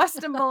that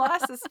Boston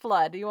Molasses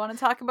Flood, you want to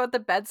talk about the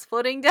beds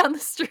floating down the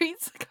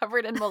streets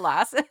covered in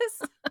molasses?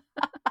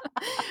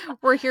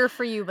 We're here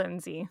for you,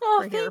 Lindsay. Oh,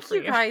 We're here thank for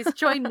you guys.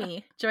 Join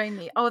me. Join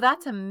me. Oh,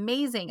 that's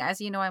amazing.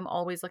 As you know, I'm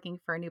always looking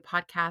for a new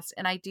podcast.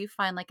 And I do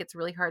find like it's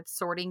really hard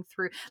sorting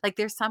through. Like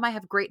there's some I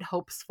have great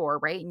hopes for,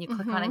 right? And you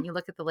click on it and you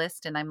look at the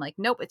list and I'm like,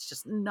 nope, it's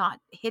just not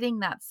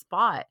hitting that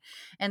spot.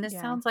 And this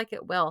sounds like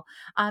it will.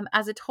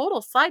 As a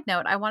total side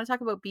note, I want to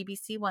talk about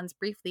BBC ones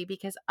briefly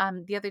because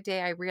the other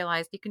day I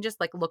realized you can just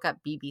like look up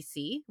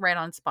BBC right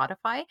on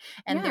Spotify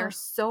and there's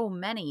so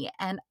many.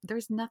 And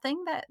there's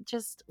nothing that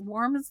just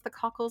warms the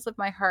cockles of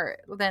my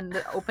heart than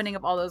the opening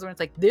of all those when it's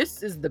like,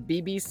 this is the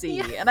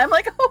BBC. And I'm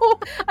like, oh,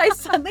 I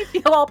suddenly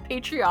feel all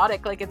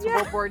patriotic like it's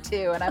World War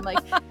II. And I'm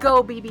like,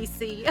 go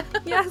BBC.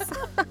 Yes.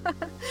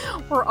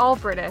 We're all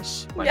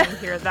British when we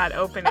hear that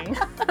opening.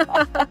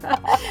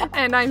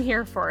 And I'm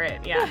here for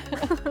it. Yeah.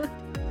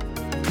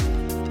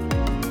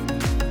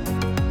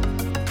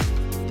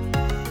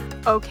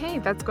 Okay,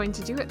 that's going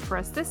to do it for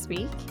us this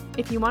week.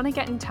 If you want to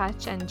get in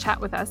touch and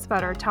chat with us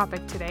about our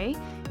topic today,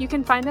 you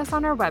can find us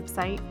on our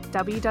website,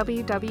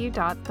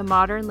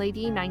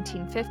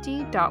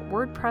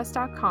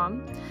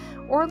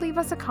 www.themodernlady1950.wordpress.com, or leave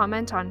us a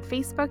comment on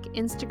Facebook,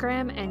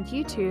 Instagram, and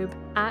YouTube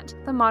at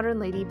The Modern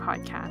Lady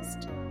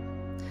Podcast.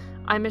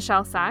 I'm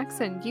Michelle Sachs,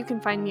 and you can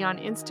find me on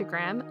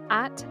Instagram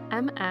at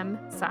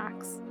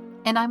MMSachs.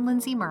 And I'm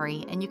Lindsay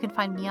Murray, and you can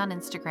find me on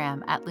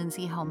Instagram at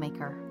Lindsay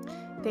Homemaker.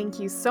 Thank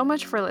you so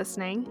much for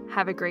listening.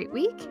 Have a great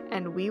week,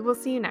 and we will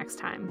see you next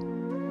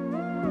time.